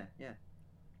yeah, yeah.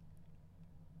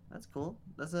 That's cool.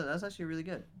 That's actually really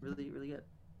good. Really, really good.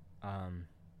 um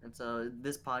And so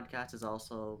this podcast is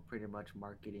also pretty much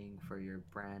marketing for your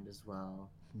brand as well.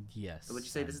 So would you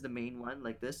yes. say this is the main one?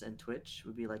 Like this and Twitch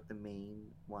would be like the main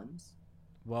ones?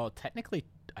 Well, technically,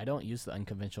 I don't use the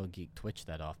Unconventional Geek Twitch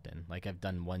that often. Like I've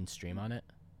done one stream on it,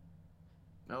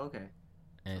 Oh, okay.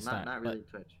 and So it's not not not really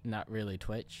Twitch. not really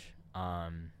Twitch.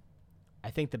 I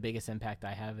think the biggest impact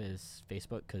I have is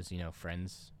Facebook because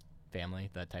friends, family,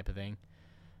 that type of thing.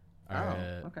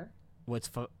 Our, Oh, okay. what's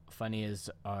funny is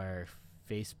our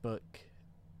Facebook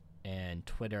and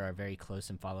Twitter are very close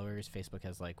in followers. Facebook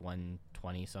has like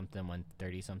 120 something,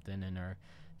 130 something, and our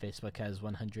Facebook has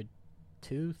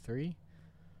 102, 3.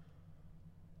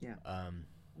 Yeah.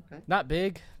 Okay. Not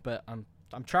big, but I'm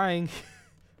trying.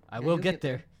 I Yeah, will you'll get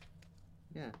there.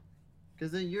 Yeah.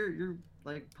 Because then you're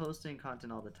like posting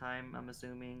content all the time. I'm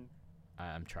assuming.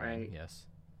 I'm trying. Right. Yes.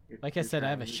 You're, Like I you're said, I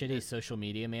have a trying. shitty social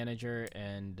media manager,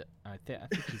 and I think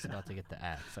he's about to get the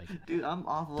axe. Like, Dude, I'm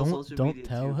awful on social don't media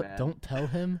tell too, man. don't tell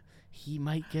him. He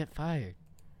might get fired.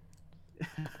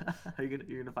 Are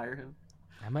you're gonna fire him?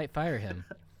 I might fire him.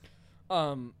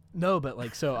 No, but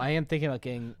like, so I am thinking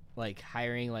about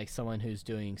hiring like someone who's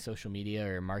doing social media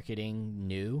or marketing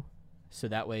new, so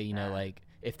that way Ah. like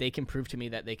if they can prove to me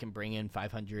that they can bring in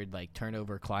 500 like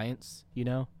turnover clients,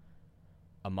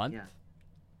 a month, Yeah.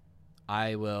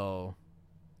 I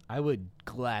would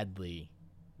gladly,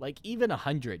 like even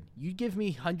 100. You give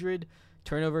me 100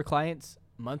 turnover clients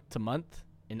month to month,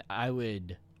 and I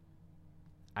would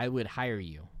hire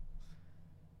you.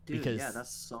 Dude, Because yeah,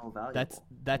 that's so valuable. that's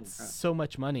Holy crap. so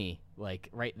much money, like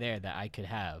right there that I could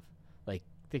have. Like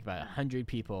think about it, 100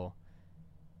 people.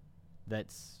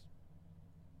 That's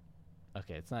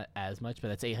okay. It's not as much, but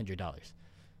that's $800.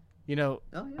 Oh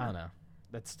I yeah, don't know.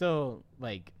 That's still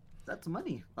like that's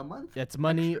money a month. that's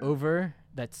money Extra. over.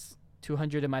 That's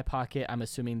 200 in my pocket. I'm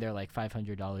assuming they're like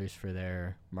 $500 for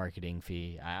their marketing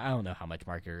fee. I don't know how much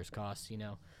marketers cost,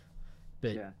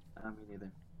 but Yeah, I mean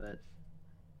neither, but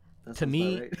that To sounds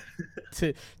me-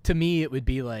 about to me it would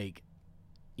be like,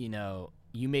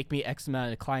 you make me X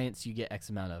amount of clients, you get X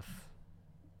amount of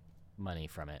money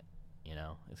from it.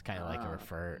 It's kind of like a Ah,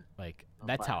 refer. okay. Like Oh,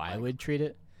 that's how I like- would treat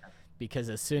it. Because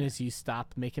as soon as you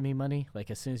stop making me money, like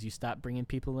as soon as you stop bringing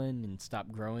people in and stop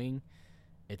growing,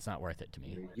 it's not worth it to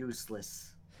me. You're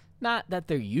useless. Not that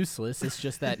they're useless. It's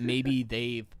just that maybe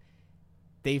they've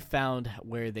found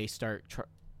where they start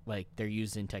like they're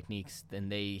using techniques, then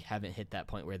they haven't hit that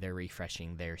point where they're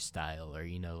refreshing their style, or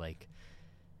like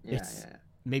Yeah, It's- yeah.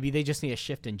 maybe they just need a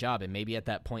shift in job, and maybe at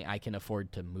that point I can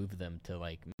afford to move them to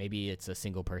like maybe it's a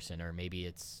single person, or maybe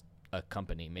it's a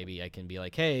company. Maybe I can be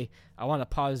like, hey, I want to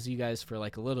pause you guys for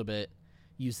like a little bit,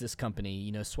 use this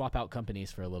company, swap out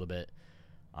companies for a little bit.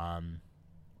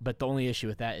 But the only issue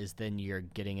with that is then you're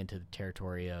getting into the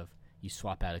territory of you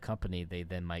swap out a company, they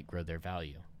then might grow their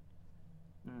value.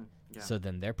 Yeah. So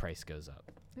then their price goes up.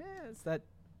 Yeah, it's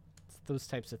those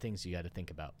types of things you got to think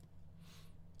about.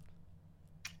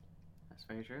 That's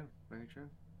very true. Very true.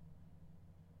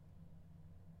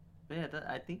 But yeah,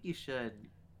 I think you should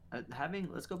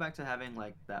let's go back to having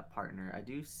like that partner. I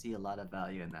do see a lot of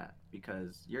value in that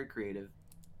because you're creative,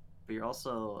 but you're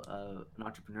also an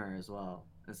entrepreneur as well,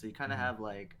 and so you kind of Mhm. have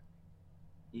like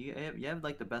you have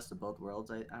like the best of both worlds.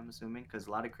 I'm assuming because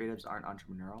a lot of creatives aren't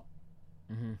entrepreneurial,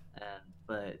 Mm-hmm.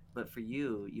 and but for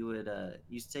you, you would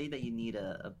you say that you need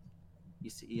you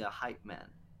see a hype man.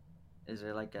 Is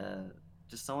there like a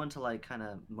just someone to like kind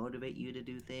of motivate you to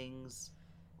do things,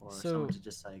 or someone So, to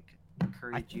just like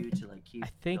encourage you to like keep I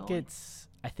think going? it's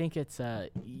you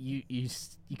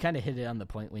kind of hit it on the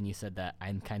point when you said that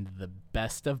I'm kind of the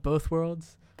best of both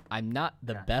worlds. I'm not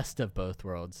the Yeah. best of both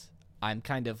worlds. I'm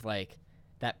kind of like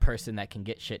that person that can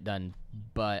get shit done,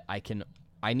 but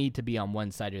I need to be on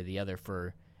one side or the other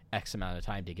for X amount of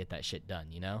time to get that shit done,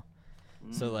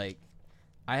 So Mm. like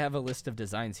I have a list of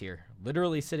designs here,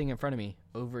 literally sitting in front of me,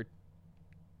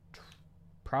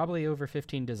 probably over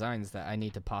 15 designs that I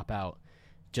need to pop out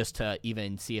just to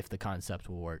even see if the concept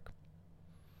will work.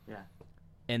 Yeah.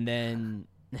 And then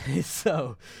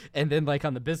like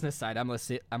on the business side, I'm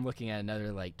looking at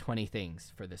another like 20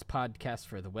 things for this podcast,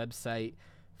 for the website,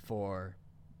 for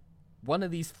one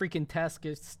of these freaking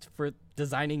tasks for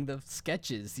designing the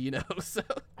sketches, So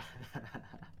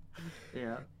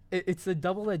Yeah. it's a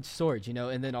double-edged sword,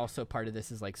 and then also part of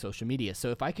this is like social media. So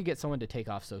if I could get someone to take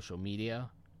off social media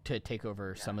to take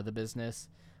over some of the business,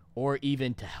 or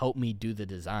even to help me do the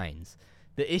designs.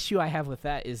 The issue I have with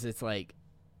that is it's like,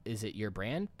 is it your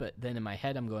brand? But then in my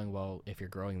head, I'm going, well, if you're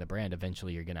growing the brand,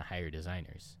 eventually you're going to hire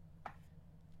designers.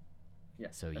 Yeah.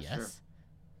 So that's yes. true.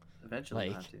 Eventually,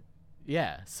 you'll Like, have to.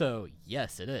 yeah. So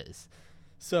yes, it is.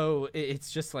 So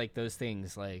it's just like those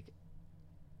things. Like,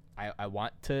 I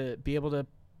want to be able to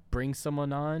bring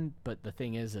someone on, but the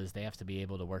thing is they have to be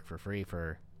able to work for free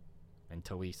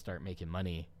until we start making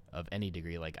money of any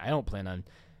degree. Like, I don't plan on.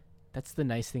 That's the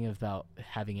nice thing about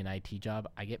having an IT job.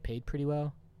 I get paid pretty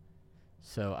well,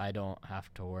 so I don't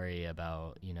have to worry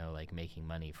about, like, making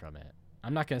money from it.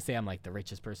 I'm not gonna say I'm like the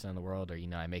richest person in the world, or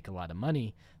I make a lot of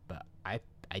money, but I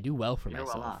do well for You're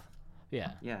myself. well off.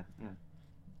 Yeah, Yeah.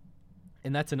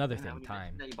 and that's another Yeah, thing. when you Time.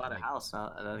 mentioned that you bought Like, a house,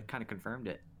 that kind of confirmed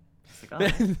it. It's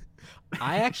like, oh,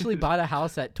 I actually bought a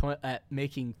house at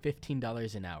making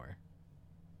 $15 an hour.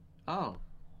 oh,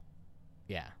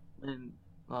 Yeah. and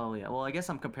oh yeah. Well, I guess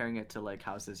I'm comparing it to like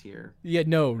houses here. Yeah,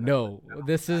 no. No.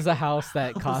 This is a house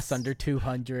that costs House. under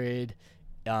 200.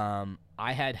 I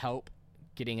had help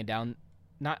getting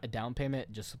not a down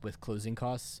payment, just with closing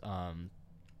costs.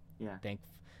 Yeah.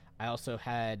 I also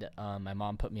had my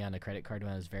mom put me on a credit card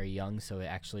when I was very young, so it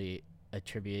actually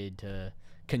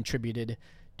contributed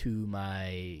to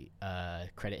my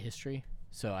credit history.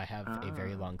 So I have a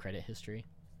very long credit history.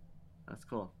 That's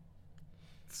cool.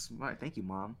 Smart. Thank you,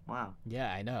 Mom. Wow.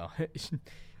 Yeah, I know.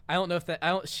 I don't know if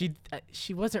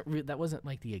she wasn't that wasn't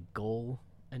like the goal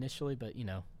initially, but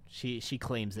she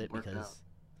claims it Worked out. because,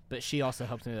 but she also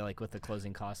helped me like with the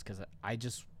closing costs because I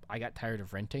got tired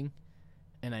of renting,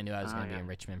 and I knew I was going to be in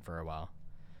Richmond for a while.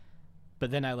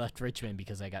 But then I left Richmond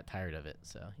because I got tired of it.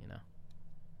 So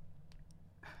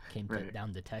came Right.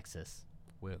 down to Texas.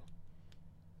 Woo.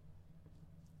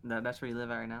 That's where you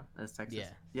live at right now? That's Texas? Yeah.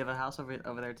 You have a house over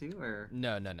there too, or?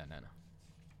 No. Not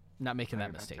making Oh, that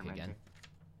you're back mistake to again. renting.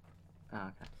 Oh,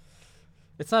 okay.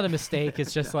 It's not a mistake.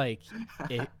 It's just like,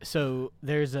 so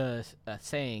there's a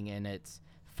saying, and it's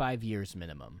 5 years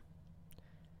minimum.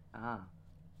 Ah.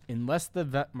 Unless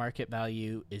the market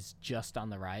value is just on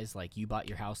the rise, like you bought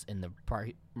your house and the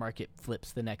market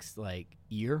flips the next like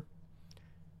year,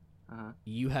 Uh-huh.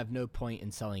 you have no point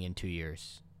in selling in 2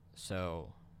 years.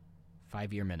 So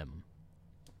 5 year minimum.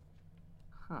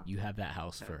 Huh. You have that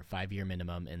house Okay. for a 5 year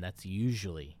minimum, and that's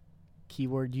usually,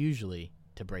 keyword usually,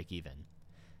 to break even.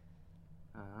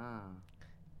 Ah.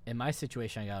 In my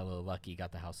situation, I got a little lucky,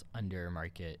 got the house under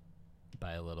market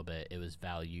by a little bit. It was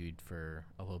valued for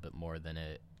a little bit more than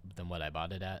what I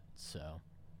bought it at, so.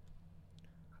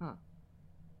 Huh.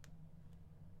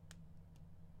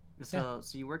 So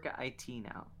you work at IT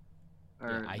now? Yeah,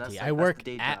 that's IT. like- I that's work the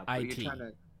day at job, but you're IT. trying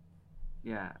to-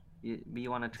 yeah. You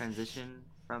want to transition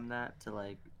from that to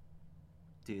like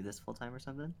do this full time or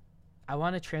something? I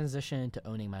want to transition into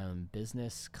owning my own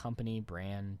business, company,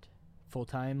 brand, full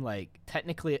time. Like,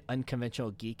 technically,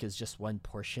 Unconventional Geek is just one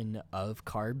portion of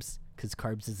Carbs, because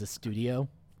Carbs is a studio.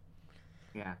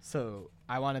 Yeah. So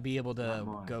I want to be able to Lot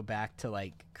more. go back to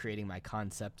like creating my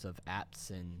concepts of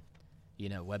apps and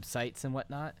websites and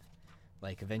whatnot.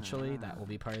 Like, eventually that will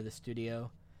be part of the studio,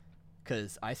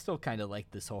 because I still kind of like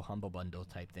this whole Humble Bundle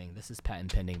type thing. This is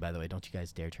patent pending, by the way. Don't you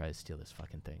guys dare try to steal this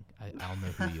fucking thing. I'll know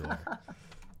who you are.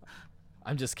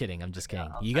 I'm just kidding. I'm just kidding.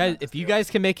 I'll You try guys, not to if you steal it. guys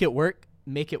can make it work,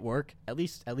 make it work. At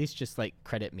least just like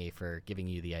credit me for giving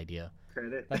you the idea.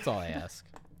 Credit. That's all I ask.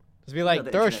 Just be You know like,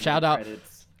 the throw a internet shout need out.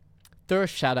 credits. Throw a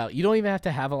shout out. You don't even have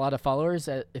to have a lot of followers.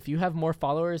 If you have more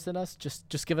followers than us,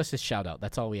 just give us a shout out.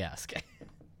 That's all we ask.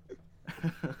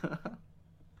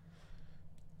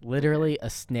 Literally, a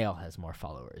snail has more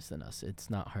followers than us. It's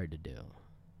not hard to do.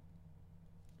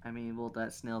 I mean, well,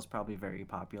 that snail's probably very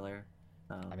popular.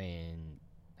 So I mean,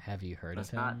 have you heard of let's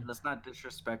him? not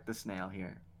disrespect the snail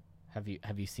here. Have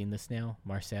you seen the snail,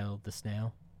 Marcel the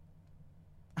snail?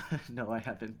 No, I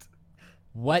haven't.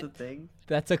 What? What's the thing?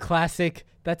 That's a classic.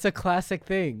 That's a classic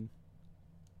thing.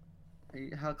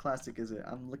 How classic is it?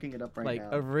 I'm looking it up right Like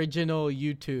now. original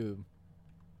YouTube.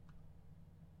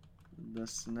 The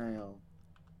snail.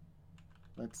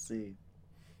 Let's see.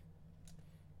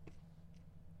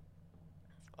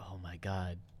 Oh my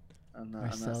God. I'm not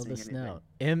Marcel seeing the snail.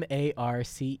 anything.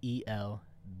 Marcel.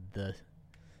 The.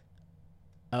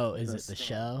 Oh, is The it the snail.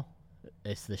 shell?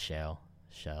 It's the shell.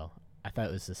 Shell. I thought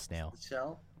it was the snail. The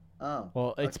shell? Oh.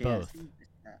 Well, it's okay, I both. see.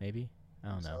 Yeah. Maybe. I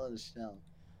don't know. Shell of the shell.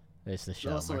 It's the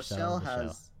shell. So Marcel shell the shell.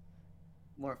 has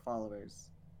more followers.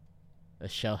 The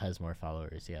shell has more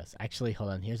followers. Yes. Actually, hold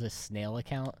on. Here's a snail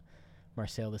account.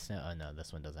 Marcel the snail. Oh no,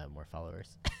 this one doesn't have more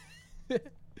followers.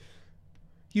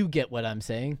 You get what I'm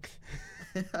saying.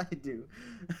 I do.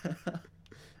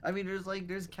 I mean,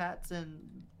 there's cats and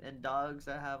dogs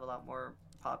that have a lot more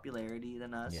popularity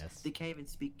than us. Yes. They can't even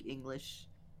speak English.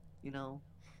 You know,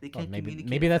 they Well, can't maybe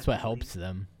communicate. that's what effectively. helps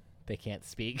them. They can't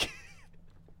speak.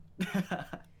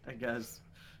 I guess.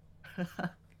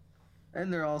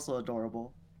 And they're also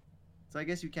adorable. So I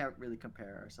guess you can't really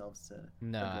compare ourselves to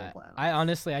No, adorable animals. I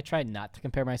honestly I try not to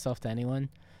compare myself to anyone.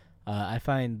 I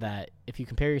find that if you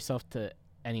compare yourself to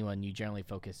anyone, you generally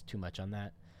focus too much on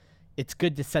that. It's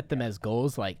good to set them as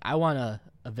goals, like I want to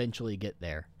eventually get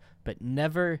there, but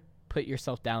never put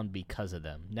yourself down because of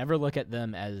them. Never look at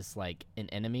them as like an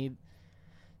enemy.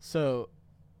 So,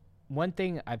 one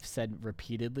thing I've said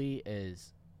repeatedly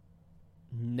is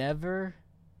never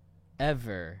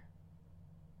ever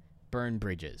burn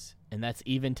bridges. And that's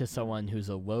even to someone who's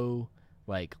a low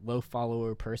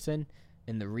follower person.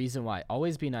 And the reason why,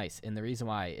 always be nice. And the reason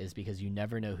why is because you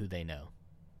never know who they know.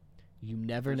 You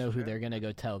never know who they're going to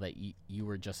go tell that you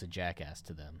were just a jackass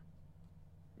to them.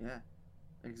 Yeah,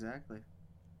 exactly.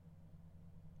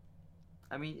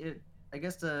 I mean, I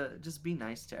guess to just be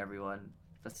nice to everyone.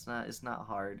 It's not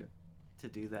hard to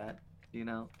do that, you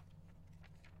know?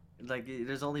 Like,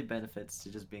 there's only benefits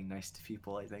to just being nice to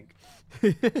people, I think.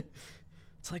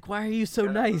 It's like, why are you so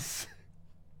nice?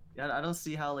 Yeah, I don't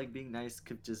see how, like, being nice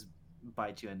could just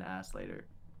bite you in the ass later.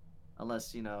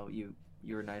 Unless, you know, you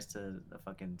were nice to a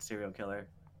fucking serial killer.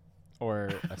 Or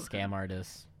a scam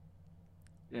artist.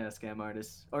 Yeah, a scam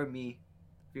artist. Or me.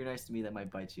 If you're nice to me, that might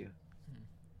bite you.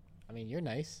 I mean, you're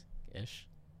nice. Ish.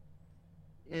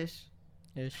 Ish.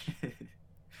 Ish.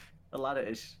 A lot of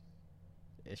ish.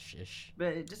 Ish.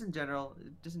 But just in general,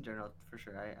 for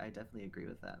sure, I definitely agree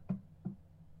with that.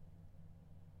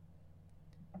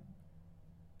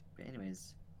 But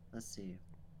anyways, let's see.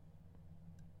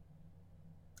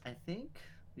 I think,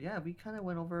 yeah, we kind of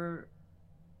went over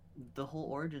the whole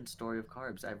origin story of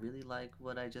carbs. I really like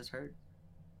what I just heard.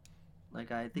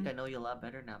 Like, I think I know you a lot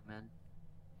better now, man.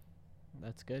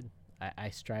 That's good.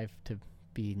 I strive to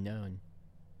be known.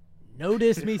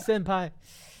 Notice me, senpai.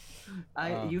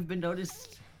 You've been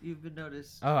noticed. You've been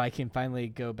noticed. Oh, I can finally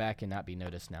go back and not be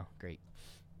noticed now. Great.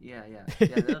 Yeah.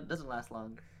 That doesn't last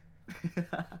long.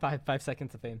 5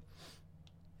 seconds of fame.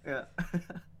 Yeah.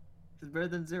 It's better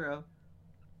than 0.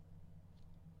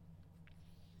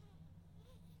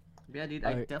 Yeah, dude,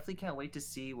 I definitely can't wait to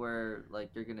see where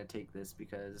like you're gonna take this,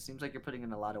 because it seems like you're putting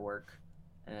in a lot of work,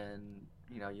 and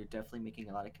you know you're definitely making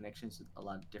a lot of connections with a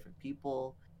lot of different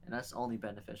people, and that's only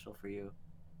beneficial for you.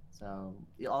 So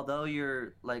although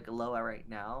you're like low right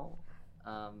now,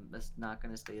 that's not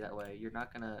gonna stay that way. You're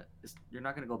not gonna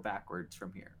go backwards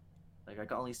from here. Like I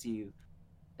can only see you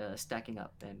stacking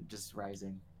up and just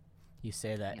rising. You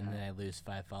say that, and then I lose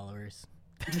 5 followers.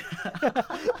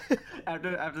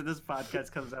 after this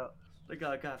podcast comes out, like,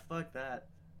 oh god, fuck that.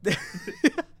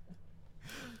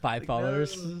 5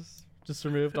 followers. No. Just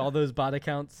removed all those bot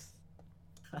accounts.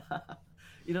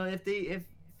 You know, if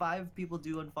 5 people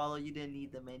do unfollow, you didn't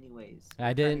need them anyways.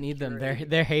 I didn't need them.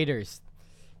 They're haters.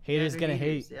 Haters gonna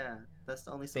hate. Yeah, that's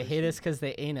the only solution. They hate us because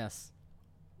they ain't us.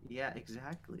 Yeah,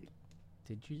 exactly.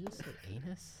 Did you just say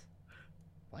anus?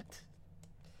 What?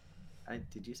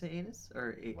 Did you say anus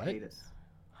or anus?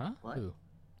 Huh? What? Who?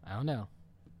 I don't know.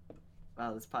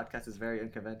 Wow, this podcast is very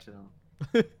unconventional.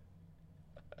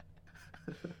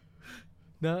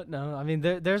 No. I mean,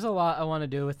 there's a lot I want to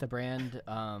do with the brand.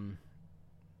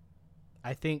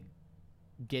 I think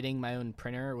getting my own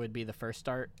printer would be the first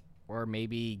start, or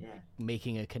maybe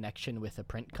making a connection with a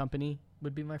print company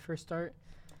would be my first start.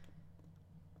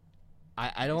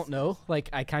 I don't know. Like,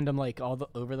 I kind of like all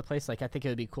over the place. Like, I think it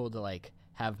would be cool to like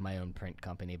have my own print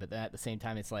company, but then at the same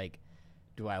time, it's like,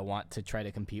 do I want to try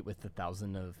to compete with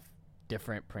 1,000 of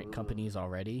different print companies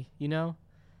already? You know?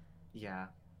 Yeah.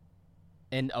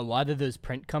 And a lot of those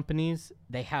print companies,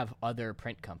 they have other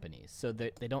print companies, so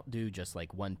they don't do just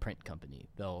like one print company.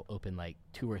 They'll open like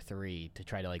 2 or 3 to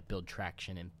try to like build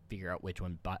traction and figure out which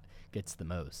one gets the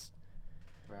most.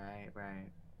 Right.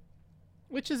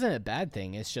 Which isn't a bad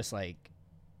thing. It's just like,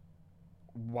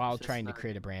 while trying to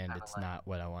create a brand, it's not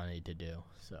what I wanted to do.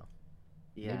 So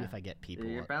maybe if I get people,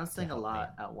 you're bouncing a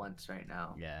lot at once right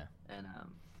now. Yeah. And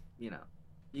you know,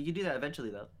 you can do that eventually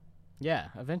though. Yeah,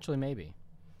 eventually maybe.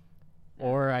 Yeah.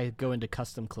 Or I go into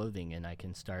custom clothing and I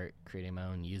can start creating my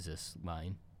own Yeezus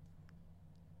line.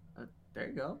 There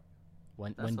you go.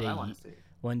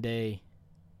 One day,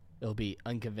 it'll be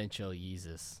unconventional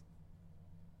Yeezus.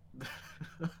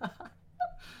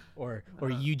 or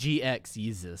UGX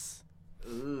Yeezus.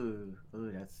 Ooh,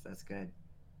 that's good.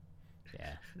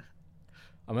 Yeah.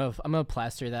 I'm gonna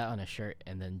plaster that on a shirt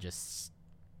and then just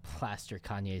plaster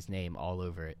Kanye's name all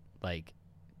over it. Like,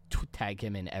 tag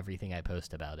him in everything I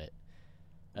post about it.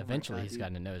 Eventually, he's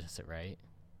got to notice it, right?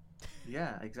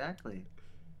 Yeah, exactly.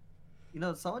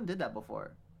 someone did that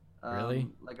before. Really?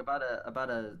 Like about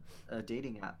a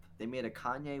dating app. They made a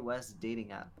Kanye West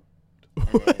dating app, and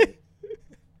they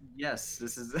yes,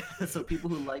 this is so people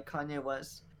who like Kanye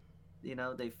West,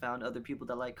 they found other people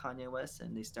that like Kanye West,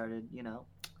 and they started,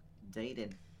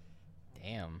 dating.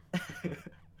 Damn.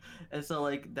 And so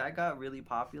like that got really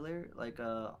popular, like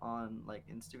on like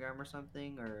Instagram or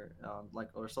something, or like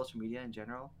or social media in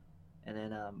general. And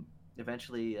then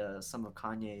eventually some of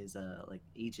Kanye's like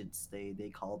agents,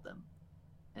 they called them,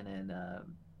 and then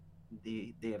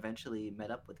they eventually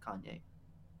met up with Kanye,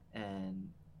 and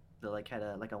they like had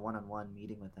a one-on-one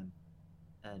meeting with him,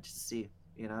 just to see,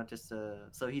 just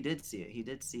so he did see it. He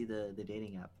did see the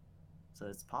dating app, so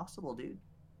it's possible, dude.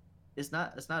 It's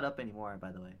not up anymore,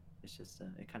 by the way. It's just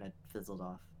it kind of fizzled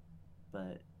off,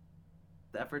 but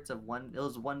the efforts of one, it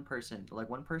was one person, like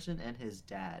one person and his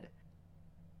dad.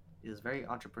 He was very I,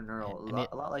 entrepreneurial, I need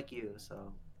a lot like you.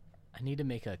 So I need to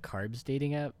make a carbs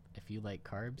dating app. If you like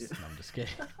carbs, no, I'm just kidding.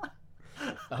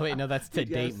 Oh wait, no, that's to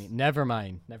date yes. me. Never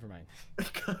mind. Never mind.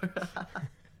 It's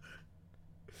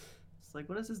like,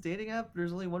 what is this dating app?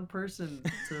 There's only one person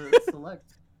to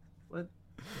select. What?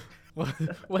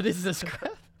 What is this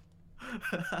crap?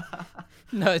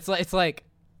 No, it's like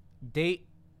date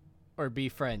or be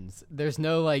friends. There's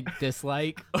no like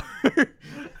dislike.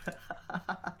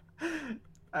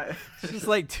 It's just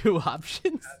like two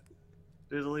options.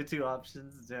 There's only two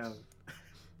options. Damn.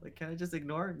 Like, can I just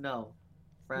ignore? No.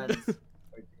 Friends or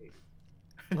date.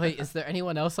 Wait, is there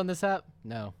anyone else on this app?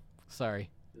 No. Sorry.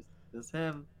 Just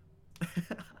him.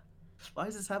 Why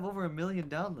does this have over 1 million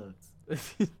downloads?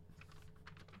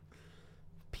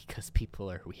 Because people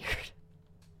are weird.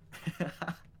 That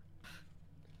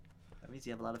means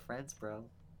you have a lot of friends, bro.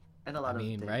 And a lot I of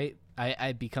mean, dates. right?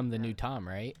 I become the Yeah. new Tom,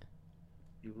 right?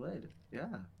 You would. Yeah.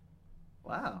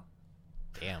 Wow.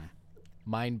 Damn.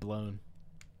 Mind blown.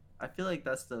 I feel like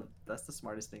that's the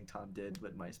smartest thing Tom did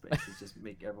with MySpace is just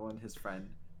make everyone his friend.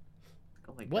 Like,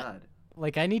 oh my What? god.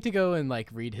 Like, I need to go and like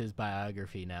read his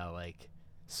biography now. Like,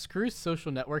 screw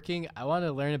social networking. I want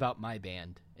to learn about my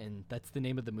band, and that's the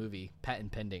name of the movie.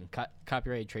 Patent pending,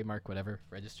 copyright, trademark, whatever,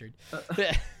 registered.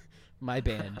 My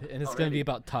band, and it's gonna be Already?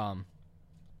 about Tom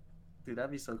Dude,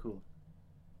 that'd be so cool.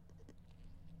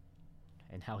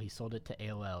 and how he sold it to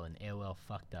AOL, and AOL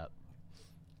fucked up.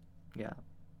 Yeah.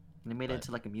 And they made it But-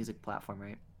 to like a music platform,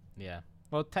 right? Yeah.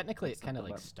 Well, technically, That's it kind of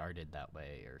something like about- started that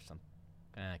way, or some,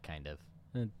 kind of.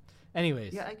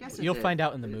 Anyways, Yeah, I guess it you'll did. find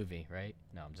out in the It- movie, right?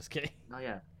 No, I'm just kidding. Oh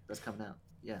yeah, that's coming out.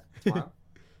 Yeah, tomorrow.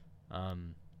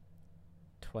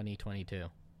 2022.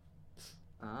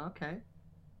 Okay.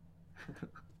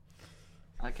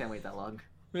 I can't wait that long.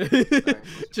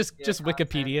 just Yeah, just content,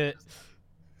 Wikipedia.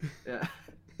 Yeah.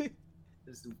 There's-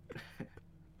 there's way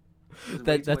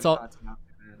That- too that's much all- content out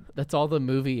there, man. That's all the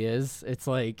movie is. It's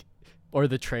like, or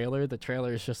the trailer. The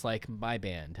trailer is just like my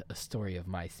band, a story of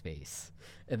MySpace,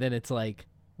 and then it's like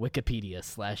Wikipedia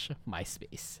 /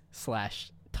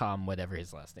 MySpace / Tom, whatever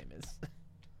his last name is,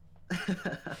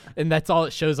 and that's all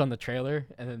it shows on the trailer,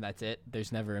 and then that's it.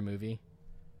 There's never a movie,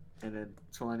 And then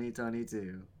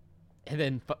 2022. and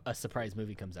then a surprise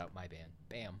movie comes out. My band,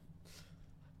 bam.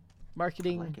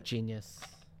 Marketing like it. genius.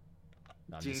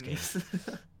 No, I'm just Genius.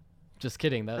 kidding. Just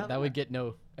kidding. That No, would get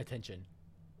no attention.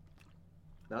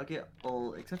 That'll get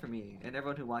old, except for me and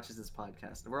everyone who watches this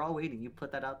podcast. We're all waiting. You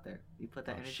put that out there. You put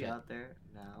that Oh, energy shit. out there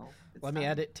now. It's Let me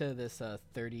time. add it to this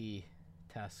 30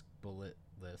 task bullet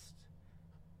list.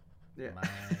 Yeah.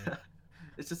 My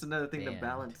It's just another thing to band.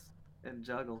 balance and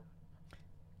juggle.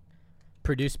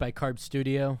 Produced by Carb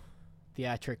Studio.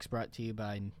 Theatrics brought to you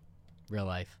by Real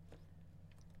Life.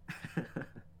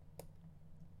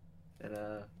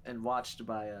 And watched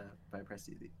by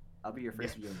Prestige. I'll be your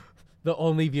first viewer. The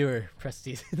only viewer,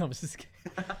 Prestige. No, I'm just kidding.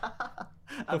 I'm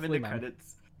in Hopefully the mine.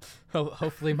 credits.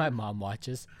 Hopefully my mom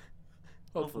watches.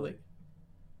 Hopefully. Hopefully.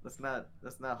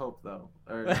 Let's not hope though.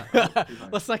 Or not hope too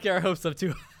hard. Let's not get our hopes up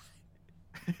too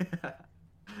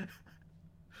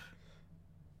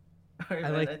All right,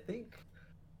 I man, like- I think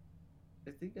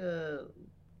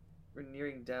we're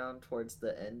nearing down towards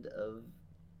the end of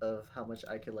how much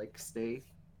I could like stay.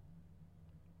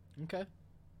 Okay.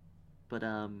 But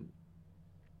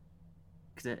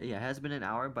cuz it has been an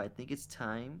hour, but I think it's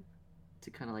time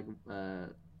to kind of like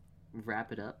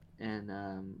wrap it up and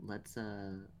let's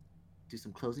do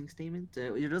some closing statements.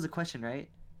 There was a question, right?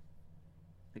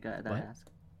 That I What?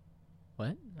 asked.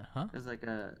 What? Huh? It was like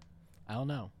I don't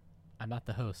know. I'm not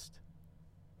the host.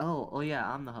 oh yeah,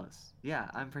 I'm the host. Yeah,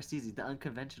 I'm Prestige, the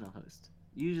unconventional host.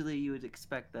 Usually you would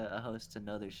expect a host to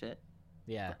know their shit.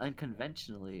 Yeah. But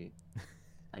unconventionally,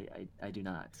 I do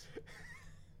not.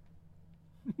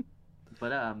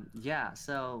 But yeah,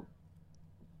 so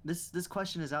this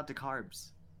question is out to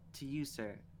Carbs, to you,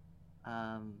 sir.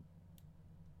 Um,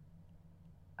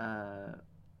 uh,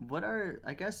 what are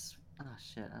I guess? Oh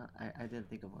shit, I didn't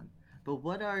think of one. But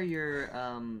what are your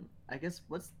I guess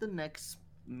what's the next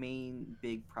main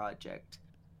big project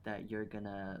that you're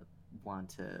gonna want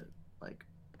to like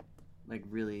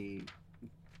really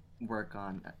work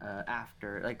on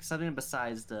after like something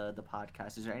besides the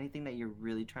podcast? Is there anything that you're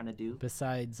really trying to do?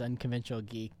 Besides Unconventional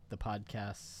Geek, the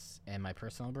podcasts, and my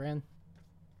personal brand.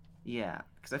 Yeah,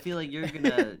 because I feel like you're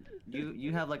gonna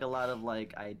you have like a lot of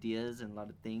like ideas and a lot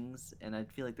of things, and I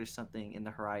feel like there's something in the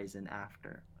horizon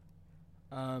after.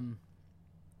 Um,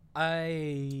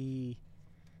 I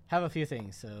have a few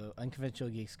things. So Unconventional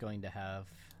Geek's going to have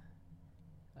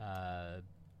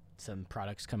some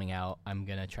products coming out. I'm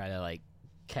gonna try to like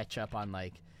catch up on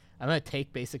like I'm gonna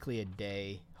take basically a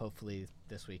day, hopefully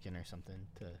this weekend or something,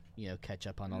 to catch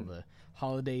up on all the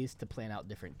holidays, to plan out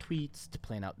different tweets, to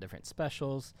plan out different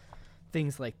specials,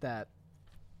 things like that.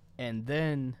 And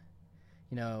then,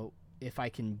 if I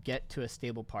can get to a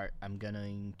stable part, I'm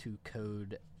going to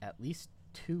code at least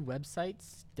 2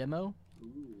 websites demo.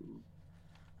 Ooh.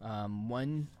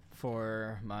 One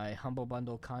for my Humble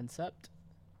Bundle concept,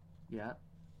 Yeah.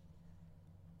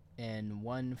 and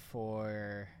one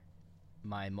for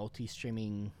my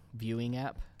multi-streaming viewing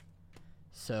app.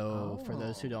 So for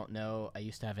those who don't know, I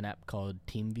used to have an app called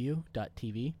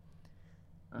TeamView.tv.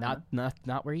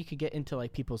 Not where you could get into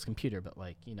like people's computer, but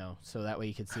like, so that way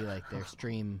you could see like their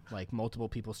stream, like multiple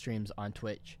people's streams on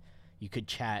Twitch. You could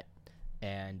chat,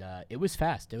 and it was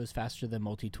fast. It was faster than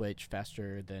multi-Twitch,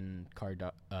 faster than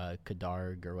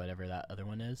Kadarg or whatever that other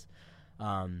one is.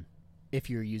 If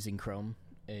you're using Chrome,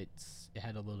 it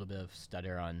had a little bit of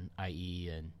stutter on IE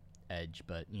and Edge,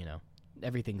 but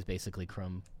everything's basically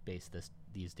Chrome based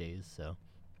these days. So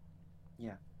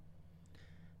Yeah.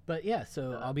 but yeah,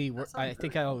 so that I'll be. sounds I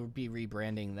think really I'll be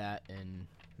rebranding that and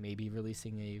maybe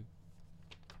releasing a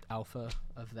alpha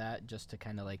of that just to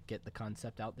kind of like get the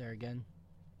concept out there again.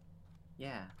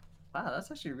 Yeah. Wow,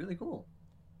 that's actually really cool.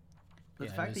 The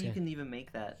Yeah, it fact was that you good. can even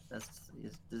make that,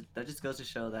 that just goes to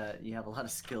show that you have a lot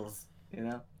of skills, you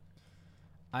know?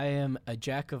 I am a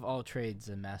jack of all trades,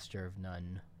 a master of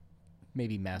none.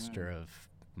 Maybe master of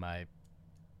my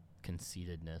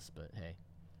conceitedness, but hey,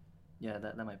 Yeah,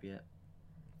 that might be it.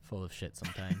 full of shit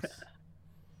sometimes.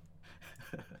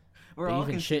 We're But all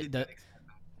even conceited shit to do- an extent.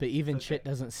 But even Okay. shit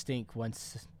doesn't stink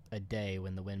once a day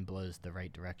when the wind blows the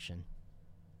right direction.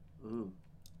 Ooh.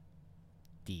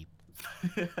 Deep.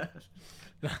 Was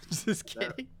I'm just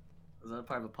That- kidding. that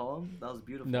part of a poem? That was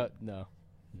beautiful. No.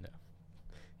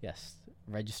 Yes,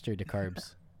 register to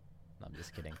carbs. No, I'm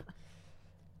just kidding.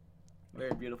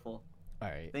 Very beautiful. All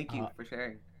right. Thank you for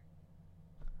sharing.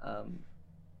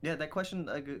 Yeah, that question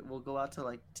will go out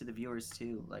to to the viewers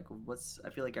too. Like, I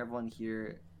feel like everyone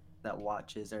here that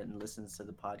watches and listens to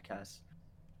the podcast,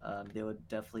 they would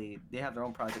definitely they have their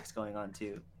own projects going on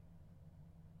too.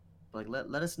 Like, let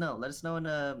us know. Let us know in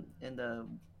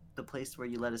the place where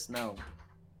you let us know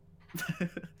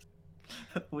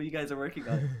what you guys are working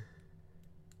on.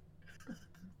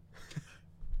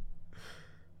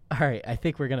 All right, I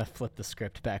think we're gonna flip the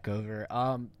script back over.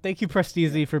 Thank you,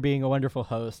 Prestizi, for being a wonderful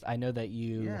host. I know that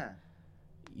you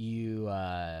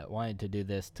wanted to do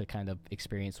this to kind of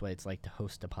experience what it's like to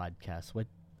host a podcast.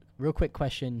 Real quick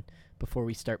question before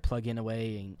we start plugging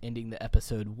away and ending the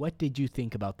episode. What did you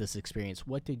think about this experience?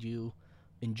 What did you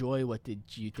enjoy? What did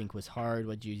you think was hard?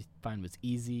 What did you find was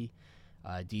easy?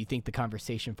 Do you think the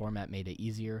conversation format made it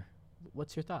easier?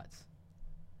 What's your thoughts?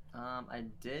 I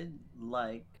did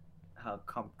like how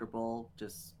comfortable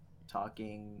just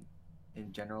talking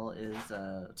in general is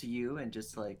to you, and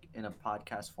just like in a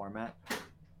podcast format.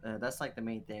 That's like the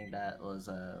main thing that was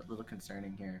a little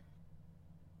concerning here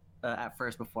at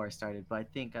first before I started. But I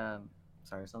think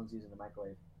sorry, someone's using the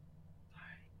microwave.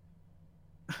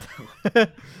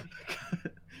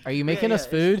 Are you Yeah, making us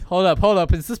it's food? just- Hold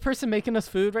up. Is this person making us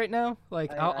food right now?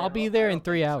 Like, I'll be there I in don't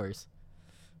 3 think so. hours.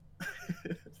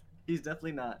 He's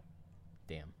definitely not.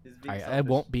 Damn. He's being I selfish.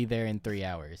 won't be there in 3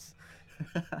 hours.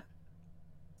 But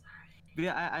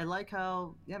yeah, I like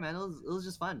how man, it was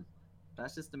just fun.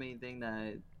 That's just the main thing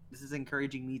that this is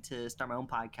encouraging me to start my own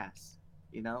podcast.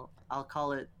 I'll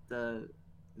call it the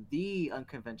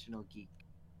Unconventional Geek.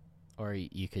 Or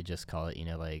you could just call it,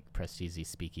 like Prestizi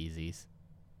Speakeasies.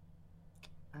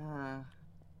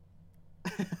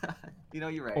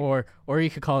 You're right. Or you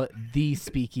could call it The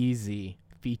Speakeasy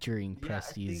featuring Yeah, I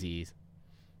think- Prestizis.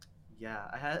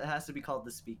 Yeah, it has to be called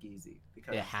the Speakeasy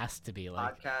because It has to be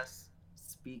like, podcast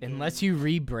speaking. unless you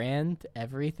rebrand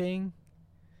everything.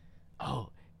 Oh,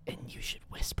 and you should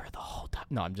whisper the whole time.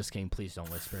 No, I'm just kidding. Please don't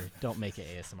whisper. Don't make it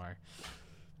ASMR.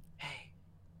 Hey,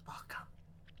 welcome.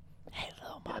 Hey,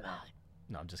 little mama.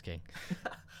 No, I'm just kidding.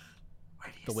 Where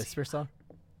do you The see whisper song?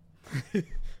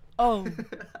 Oh.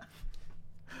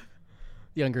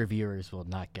 Younger viewers will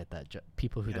not get that joke.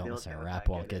 People who Yeah, don't they'll- listen to they'll rap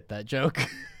not won't get get that joke.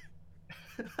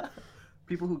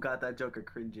 People who got that joke are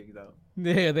cringing though.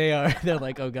 Yeah, they are. They're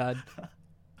like, oh god,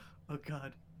 Oh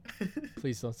God.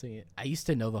 please don't sing it. I used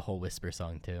to know the whole whisper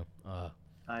song too. I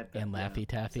bet, And Laffy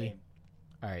Taffy. same.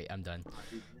 All right, I'm done.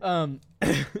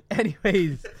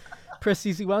 Anyways,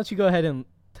 Prestisi, why don't you go ahead and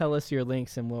tell us your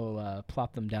links, and we'll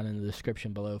plop them down in the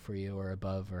description below for you, or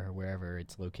above, or wherever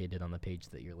it's located on the page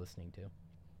that you're listening to.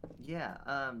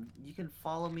 Yeah, you can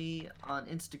follow me on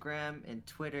Instagram and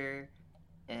Twitter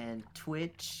and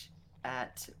Twitch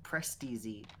at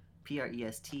Presteasy,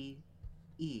 Presteasy.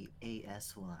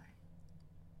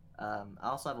 I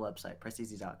also have a website,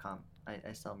 presteasy.com.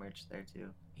 I sell merch there too.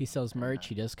 He sells merch.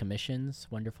 He does commissions.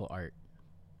 Wonderful art.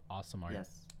 Awesome art.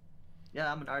 Yes. Yeah,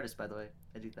 I'm an artist, by the way.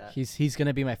 I do that. He's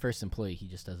gonna be my first employee. He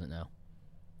just doesn't know.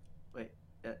 Wait.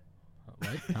 What?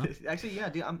 Huh? Actually, yeah,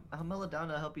 dude, I'm hella down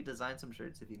to help you design some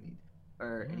shirts if you need,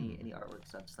 or any artwork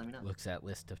stuff. Just let me know. Looks at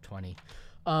list of 20.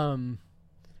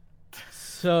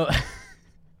 So. Yeah,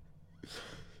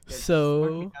 just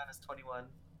mark me down as 21.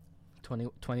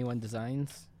 21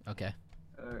 designs. Okay.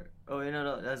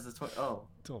 No, that's the 20. Oh.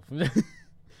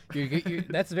 you're,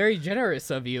 that's very generous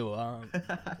of you.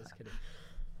 Just kidding.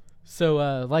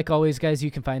 So, like always, guys,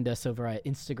 you can find us over at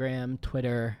Instagram,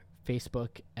 Twitter,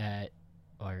 Facebook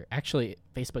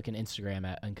Facebook and Instagram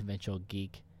at Unconventional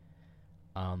Geek.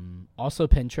 Also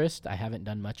Pinterest. I haven't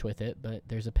done much with it, but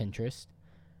there's a Pinterest.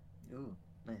 Ooh,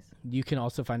 nice. You can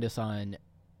also find us on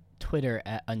Twitter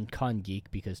at UnconGeek,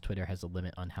 because Twitter has a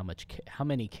limit on how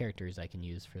many characters I can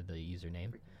use for the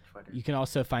username. Twitter. You can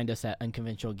also find us at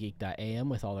unconventionalgeek.am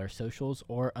with all our socials,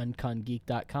 or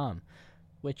uncongeek.com,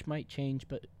 which might change,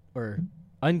 or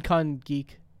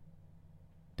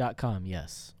uncongeek.com,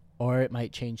 yes. Or it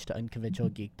might change to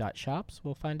unconventionalgeek.shops.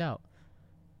 We'll find out.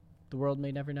 The world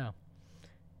may never know.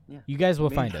 Yeah. You guys will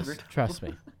May find never us. know. Trust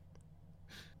me.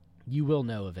 You will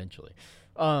know eventually.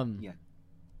 Yeah.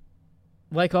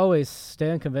 Like always, stay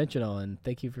unconventional, and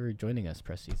thank you for joining us,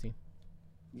 Prestisi.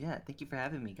 Yeah, thank you for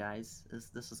having me, guys.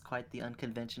 This is quite the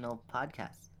unconventional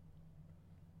podcast.